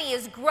real me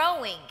is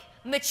growing,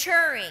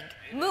 maturing,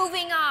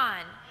 moving on.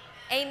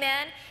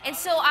 Amen. And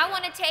so I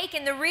want to take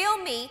in the real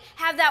me,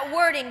 have that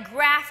word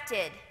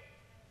engrafted,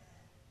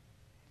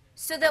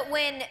 so that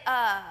when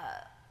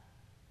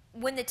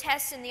the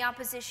test and the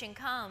opposition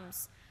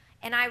comes,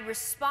 and I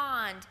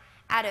respond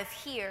out of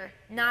here,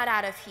 not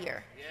out of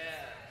here. Yes.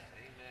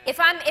 If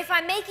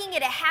I'm making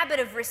it a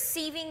habit of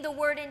receiving the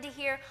word into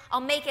here,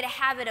 I'll make it a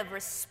habit of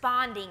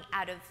responding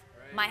out of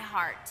my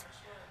heart,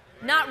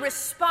 not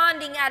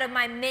responding out of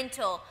my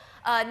mental,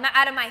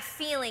 out of my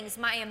feelings,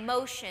 my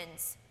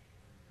emotions.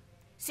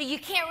 So you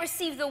can't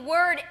receive the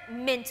word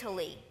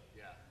mentally.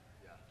 Yeah.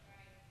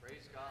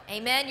 Praise God.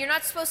 Amen. You're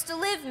not supposed to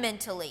live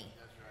mentally.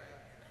 That's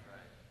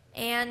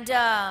right. And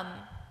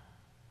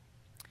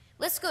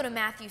let's go to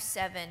Matthew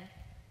 7.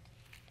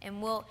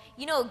 And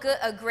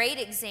a great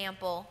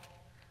example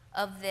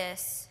of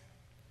this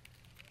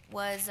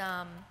was,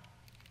 and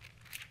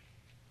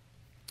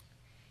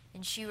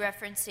she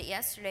referenced it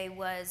yesterday,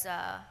 was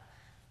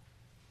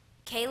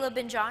Caleb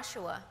and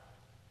Joshua.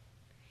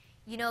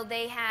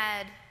 They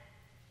had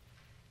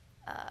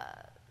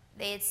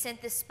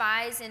sent the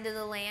spies into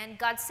the land.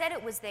 God said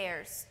it was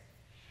theirs.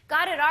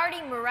 God had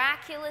already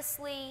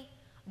miraculously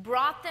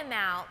brought them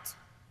out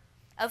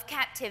of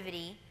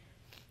captivity.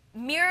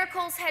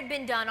 Miracles had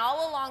been done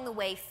all along the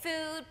way.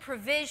 Food,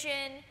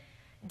 provision,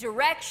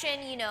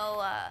 direction.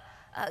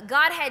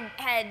 God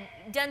had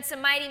done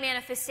some mighty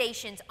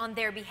manifestations on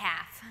their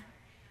behalf.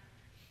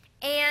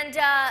 And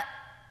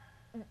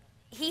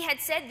he had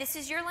said, this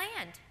is your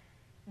land.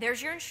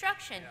 There's your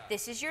instruction.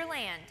 This is your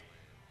land.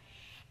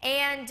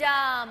 And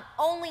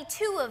only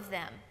two of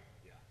them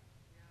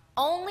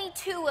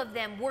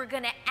were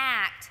going to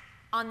act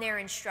on their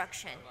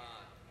instruction.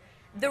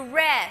 The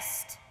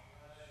rest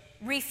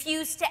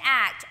refused to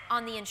act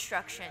on the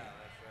instruction.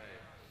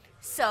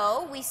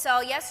 So we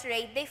saw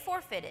yesterday, they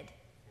forfeited.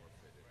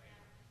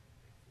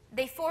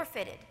 They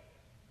forfeited.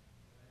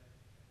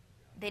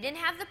 They didn't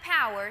have the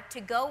power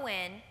to go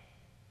in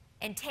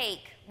and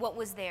take what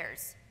was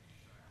theirs.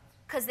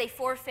 Because they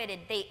forfeited,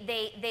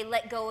 they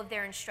let go of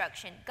their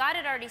instruction. God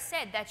had already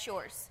said, that's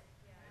yours.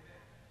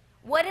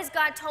 What has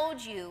God told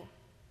you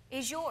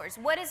is yours?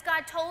 What has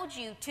God told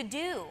you to do?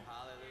 Hallelujah.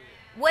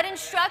 What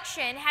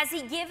instruction has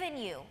He given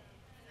you?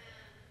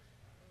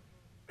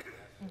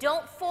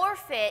 Don't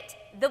forfeit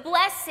the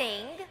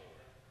blessing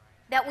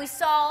that we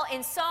saw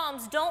in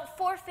Psalms. Don't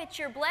forfeit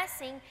your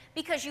blessing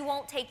because you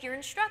won't take your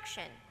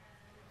instruction.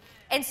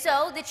 And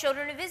so the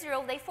children of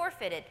Israel, they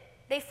forfeited.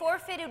 They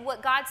forfeited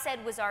what God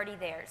said was already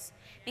theirs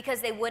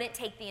because they wouldn't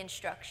take the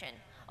instruction.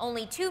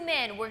 Only two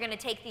men were going to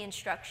take the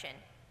instruction.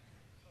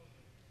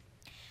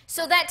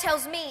 So that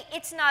tells me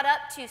it's not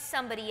up to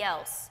somebody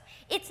else.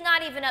 It's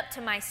not even up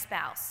to my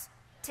spouse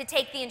to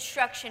take the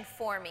instruction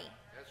for me.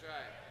 That's right.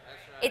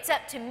 That's It's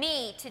up to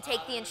me to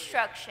take the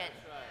instruction.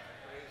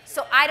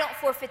 So I don't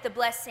forfeit the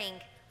blessing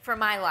for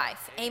my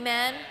life.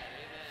 Amen?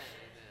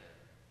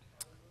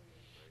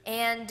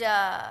 And,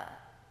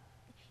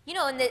 you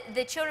know, and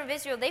the children of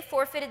Israel, they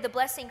forfeited the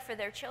blessing for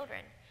their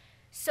children.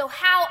 So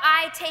how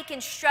I take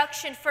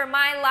instruction for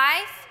my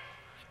life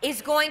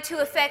is going to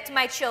affect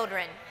my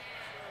children.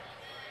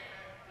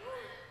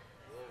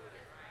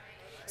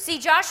 See,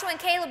 Joshua and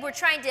Caleb were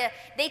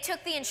they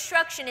took the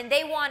instruction and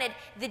they wanted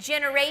the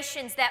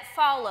generations that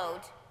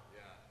followed.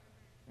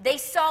 They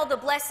saw the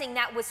blessing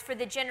that was for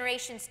the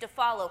generations to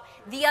follow.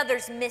 The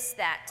others missed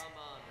that.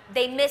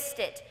 They missed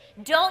it.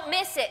 Don't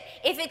miss it.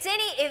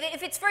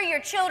 If it's for your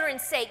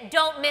children's sake,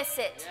 don't miss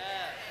it.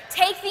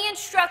 Take the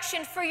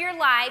instruction for your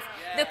life,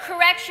 the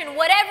correction,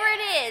 whatever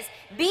it is.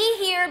 Be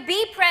here,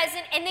 be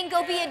present, and then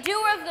go be a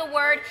doer of the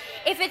word.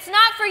 If it's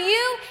not for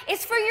you,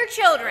 it's for your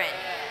children.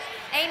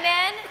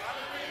 Amen?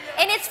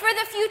 And it's for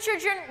the future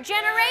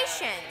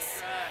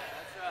generations.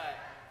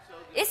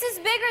 This is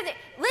bigger than,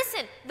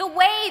 listen, the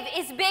wave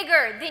is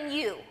bigger than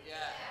you.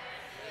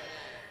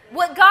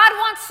 What God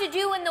wants to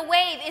do in the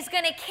wave is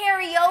going to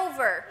carry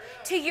over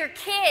to your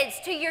kids,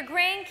 to your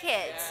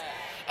grandkids.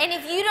 And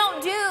if you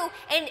don't do,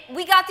 and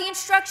we got the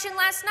instruction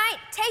last night,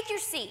 take your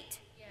seat.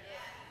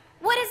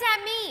 What does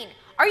that mean?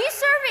 Are you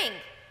serving?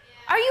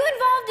 Are you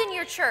involved in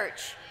your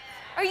church?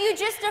 Are you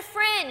just a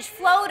fringe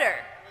floater?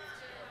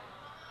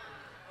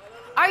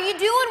 Are you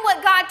doing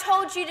what God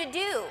told you to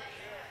do?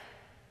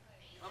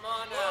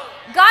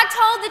 God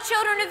told the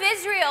children of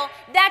Israel,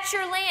 that's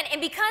your land. And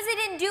because they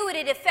didn't do it,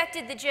 it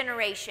affected the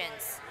generations.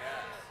 Yes,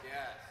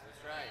 that's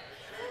right. It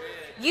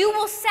sure did. You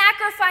will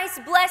sacrifice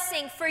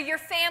blessing for your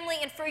family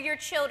and for your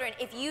children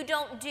if you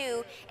don't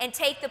do and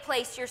take the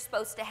place you're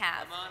supposed to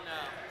have. Come on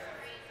now.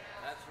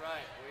 That's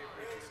right.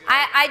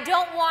 I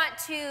don't want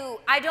to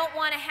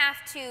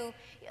have to,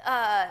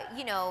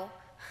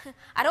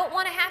 I don't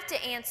want to have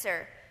to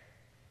answer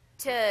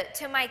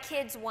to my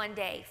kids one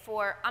day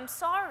for, I'm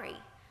sorry.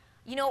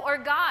 Or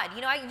God,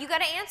 you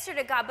got to answer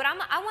to God, but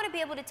I want to be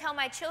able to tell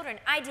my children,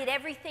 I did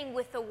everything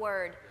with the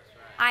word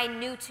I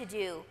knew to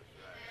do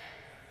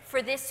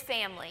for this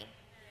family.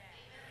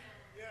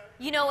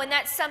 And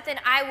that's something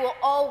I will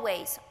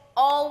always,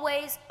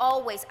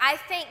 I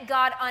thank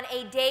God on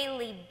a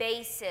daily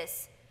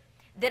basis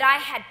that I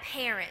had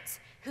parents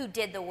who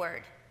did the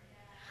word.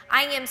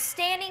 I am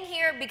standing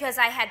here because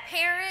I had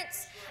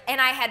parents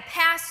and I had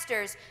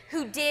pastors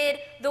who did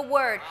the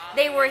word.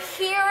 They were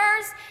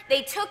hearers,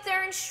 they took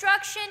their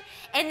instruction,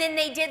 and then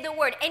they did the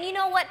word. And you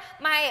know what?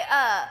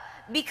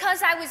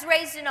 Because I was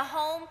raised in a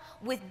home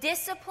with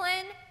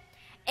discipline,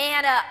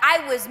 and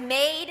I was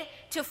made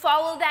to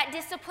follow that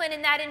discipline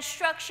and that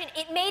instruction,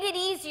 it made it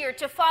easier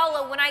to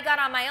follow when I got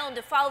on my own,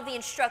 to follow the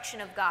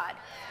instruction of God.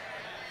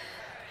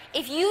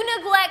 If you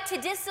neglect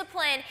to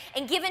discipline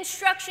and give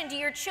instruction to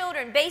your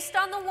children based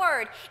on the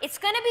word, it's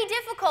going to be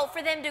difficult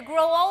for them to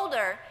grow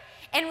older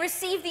and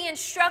receive the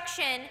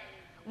instruction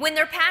when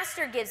their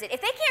pastor gives it.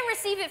 If they can't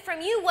receive it from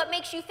you, what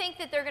makes you think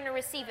that they're going to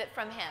receive it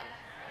from him?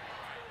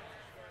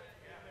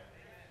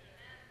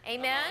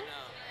 Amen?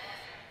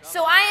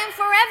 So I am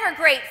forever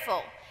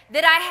grateful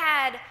that I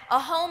had a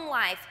home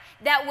life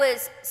that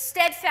was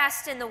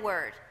steadfast in the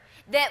word.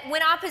 That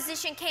when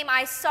opposition came,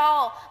 I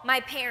saw my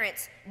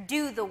parents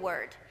do the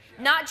word.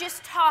 Not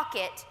just talk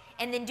it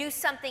and then do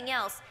something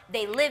else.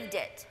 They lived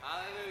it.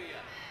 Hallelujah.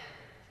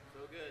 So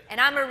good.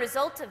 And I'm a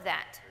result of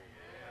that.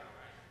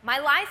 My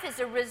life is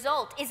a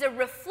result, is a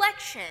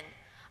reflection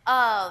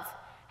of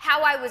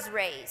how I was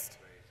raised.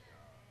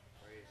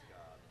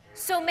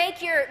 So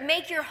make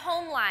your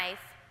home life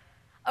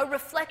a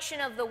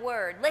reflection of the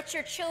word. Let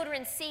your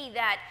children see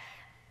that,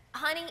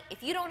 honey,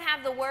 if you don't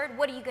have the word,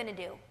 what are you going to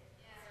do?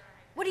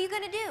 What are you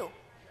going to do?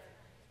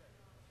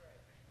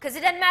 Because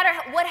it doesn't matter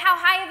how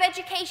high of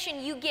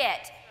education you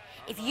get.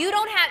 If you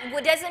don't have,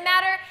 it doesn't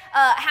matter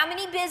how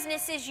many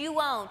businesses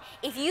you own.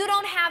 If you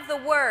don't have the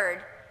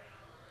word,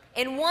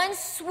 in one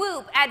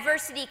swoop,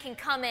 adversity can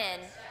come in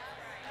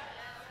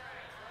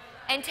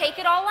and take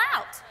it all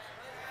out.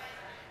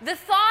 The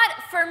thought,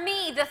 for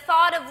me, the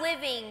thought of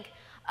living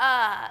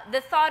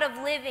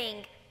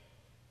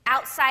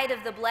outside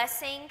of the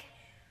blessing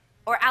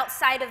or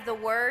outside of the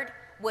word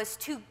was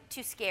too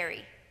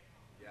scary.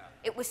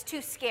 It was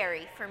too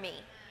scary for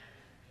me.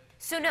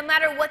 So no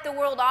matter what the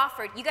world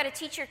offered, you got to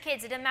teach your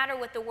kids, it doesn't matter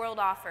what the world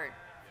offers.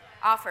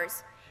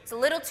 It's a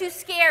little too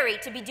scary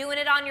to be doing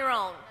it on your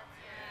own.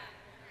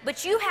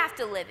 But you have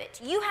to live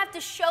it. You have to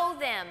show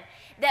them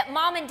that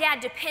mom and dad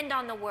depend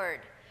on the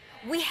word.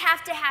 We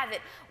have to have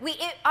it.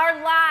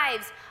 Our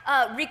lives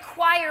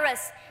require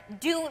us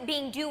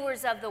being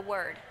doers of the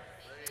word.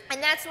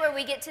 And that's where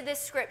we get to this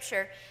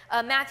scripture,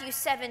 Matthew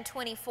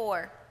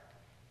 7:24. It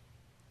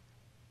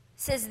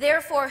says,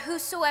 therefore,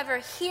 whosoever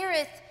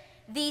heareth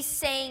these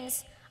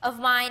sayings of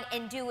mine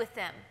and doeth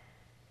them,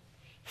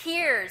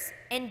 hears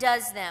and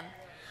does them,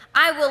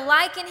 I will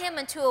liken him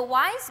unto a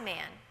wise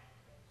man.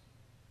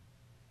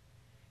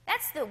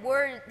 That's the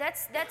word,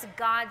 that's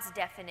God's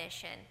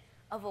definition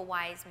of a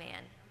wise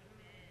man.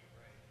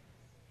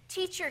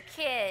 Teach your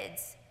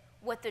kids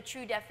what the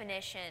true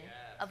definition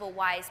of a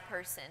wise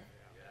person.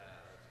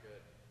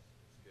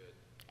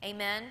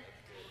 Amen.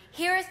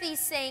 Heareth these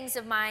sayings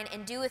of mine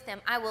and doeth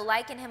them, I will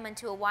liken him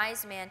unto a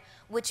wise man,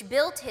 which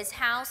built his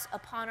house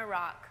upon a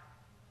rock.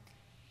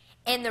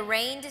 And the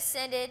rain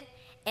descended,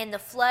 and the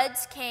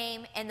floods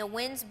came, and the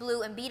winds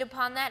blew and beat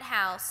upon that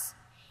house,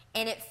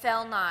 and it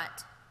fell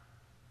not.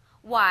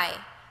 Why?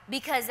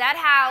 Because that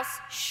house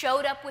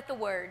showed up with the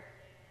word.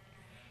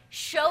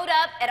 Showed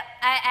up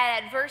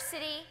at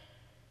adversity,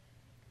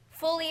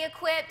 fully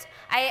equipped.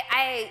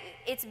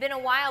 It's been a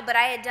while, but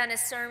I had done a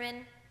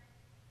sermon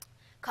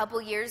a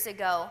couple years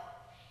ago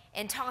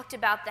and talked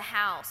about the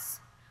house,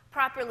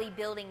 properly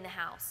building the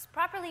house,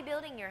 properly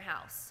building your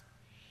house.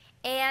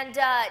 And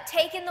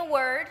taking the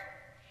word,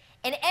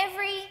 and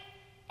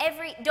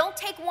don't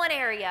take one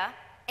area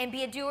and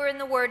be a doer in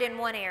the word in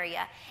one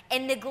area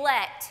and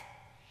neglect.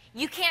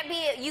 You can't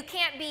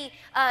be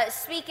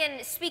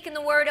speaking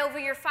the word over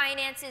your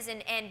finances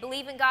and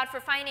believe in God for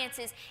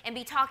finances and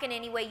be talking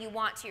any way you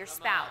want to your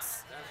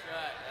spouse. That's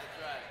right.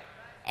 That's right.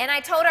 And I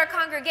told our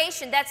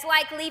congregation, that's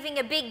like leaving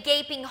a big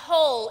gaping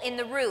hole in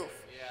the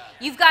roof. Yeah.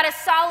 You've got a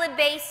solid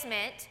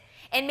basement,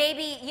 and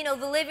maybe,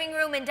 the living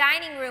room and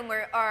dining room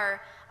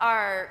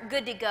are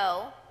good to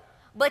go,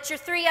 but your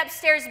 3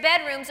 upstairs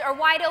bedrooms are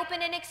wide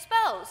open and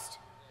exposed.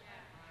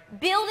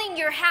 Building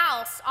your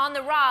house on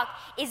the rock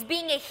is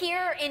being a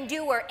hearer and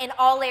doer in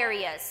all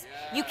areas.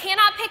 Yeah. You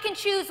cannot pick and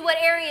choose what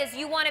areas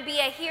you want to be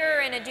a hearer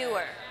and a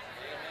doer. Amen.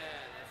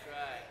 That's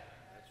right.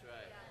 That's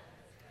right.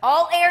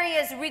 All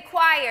areas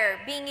require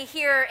being a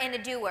hearer and a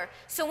doer.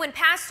 So when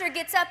pastor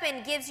gets up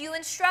and gives you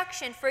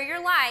instruction for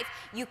your life,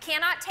 you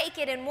cannot take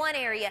it in one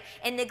area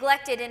and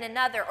neglect it in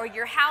another, or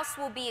your house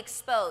will be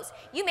exposed.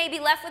 You may be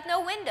left with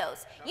no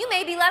windows. You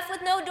may be left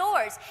with no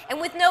doors.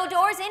 And with no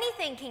doors,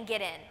 anything can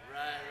get in.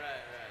 Right.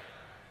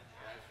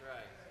 That's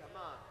right.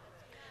 Come on.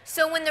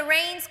 So when the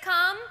rains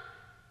come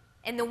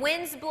and the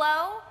winds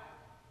blow,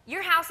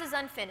 your house is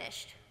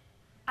unfinished.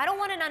 I don't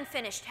want an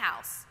unfinished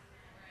house.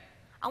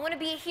 I want to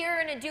be a hearer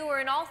and a doer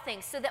in all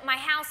things so that my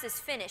house is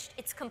finished,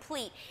 it's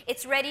complete,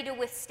 it's ready to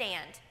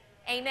withstand.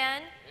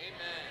 Amen?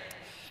 Amen.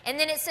 And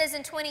then it says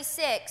in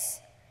 26,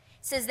 it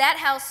says, that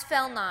house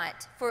fell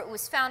not, for it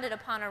was founded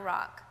upon a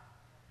rock.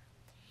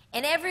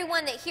 And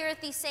everyone that heareth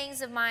these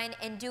sayings of mine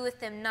and doeth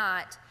them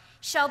not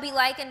shall be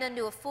likened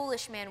unto a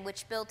foolish man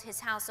which built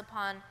his house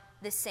upon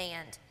the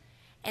sand.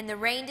 And the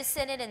rain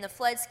descended, and the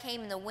floods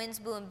came, and the winds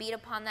blew and beat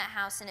upon that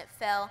house, and it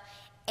fell,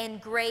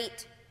 and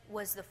great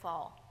was the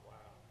fall.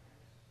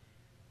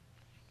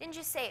 Didn't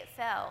just say it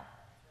fell.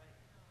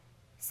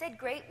 It said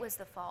great was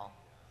the fall.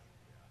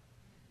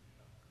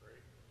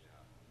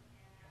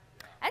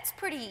 That's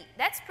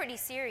pretty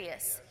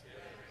serious.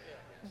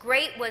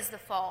 Great was the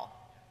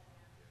fall.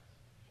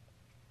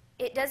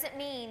 It doesn't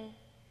mean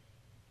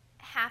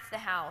half the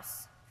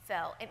house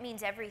fell. It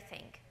means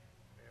everything.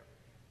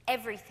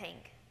 Everything.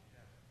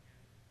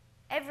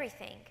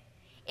 Everything.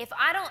 If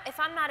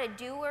I'm not a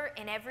doer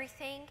in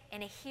everything,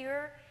 and a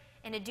hearer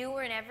and a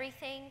doer in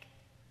everything,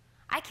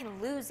 I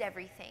can lose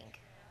everything.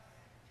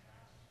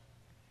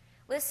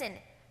 Listen,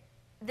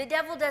 the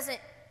devil doesn't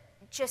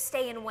just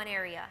stay in one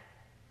area.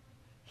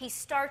 He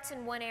starts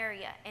in one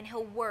area, and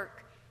he'll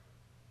work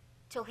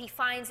till he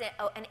finds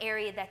an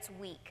area that's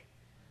weak.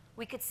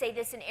 We could say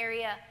this an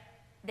area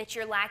that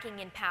you're lacking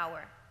in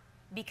power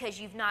because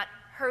you've not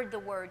heard the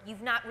word,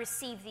 you've not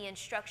received the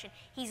instruction.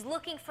 He's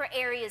looking for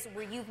areas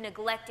where you've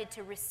neglected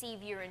to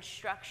receive your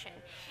instruction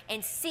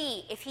and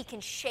see if he can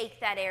shake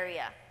that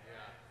area.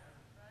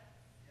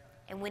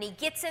 And when he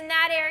gets in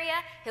that area,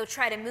 he'll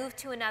try to move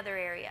to another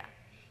area.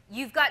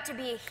 You've got to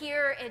be a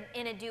hearer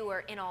and a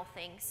doer in all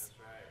things.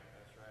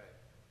 That's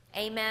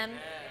right. Amen.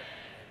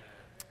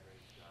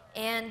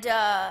 And,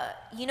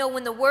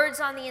 when the word's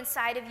on the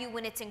inside of you,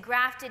 when it's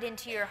engrafted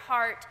into your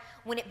heart,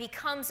 when it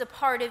becomes a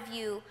part of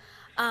you,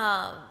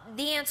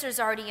 the answer's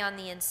already on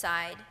the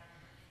inside.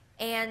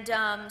 And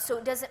so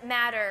it doesn't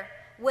matter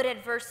what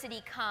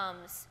adversity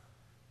comes.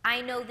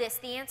 I know this,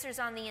 the answer's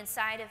on the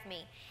inside of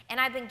me.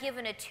 And I've been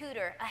given a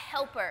tutor, a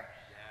helper,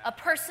 a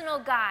personal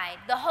guide,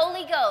 the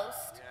Holy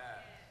Ghost.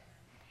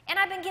 And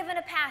I've been given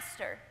a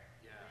pastor.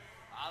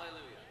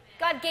 Hallelujah.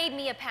 God gave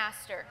me a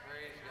pastor.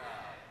 Praise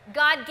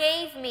God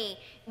gave me,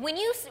 when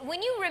you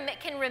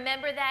can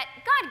remember that,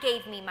 God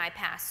gave me my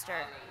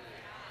pastor.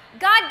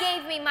 God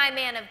gave me my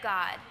man of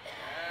God.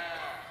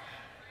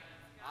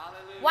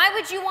 Hallelujah. Why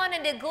would you want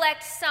to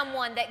neglect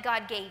someone that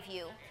God gave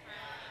you?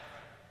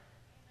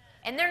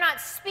 And they're not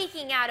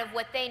speaking out of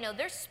what they know.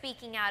 They're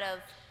speaking out of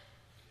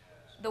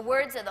the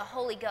words of the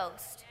Holy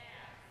Ghost.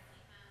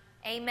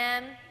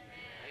 Amen.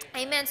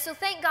 Amen. So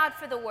thank God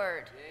for the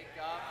word.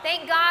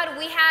 Thank God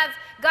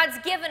God's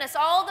given us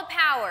all the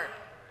power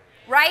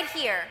right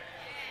here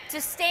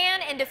to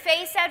stand and to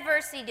face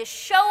adversity, to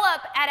show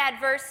up at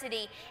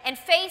adversity and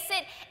face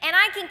it, and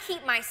I can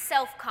keep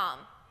myself calm.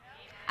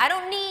 I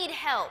don't need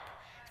help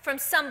from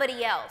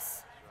somebody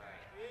else.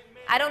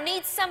 I don't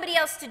need somebody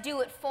else to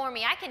do it for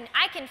me. I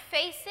can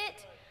face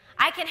it.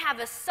 I can have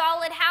a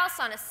solid house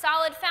on a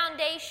solid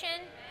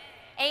foundation.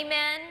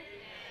 Amen.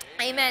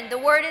 Amen. The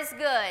word is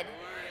good.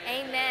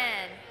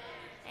 Amen.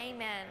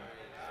 Amen.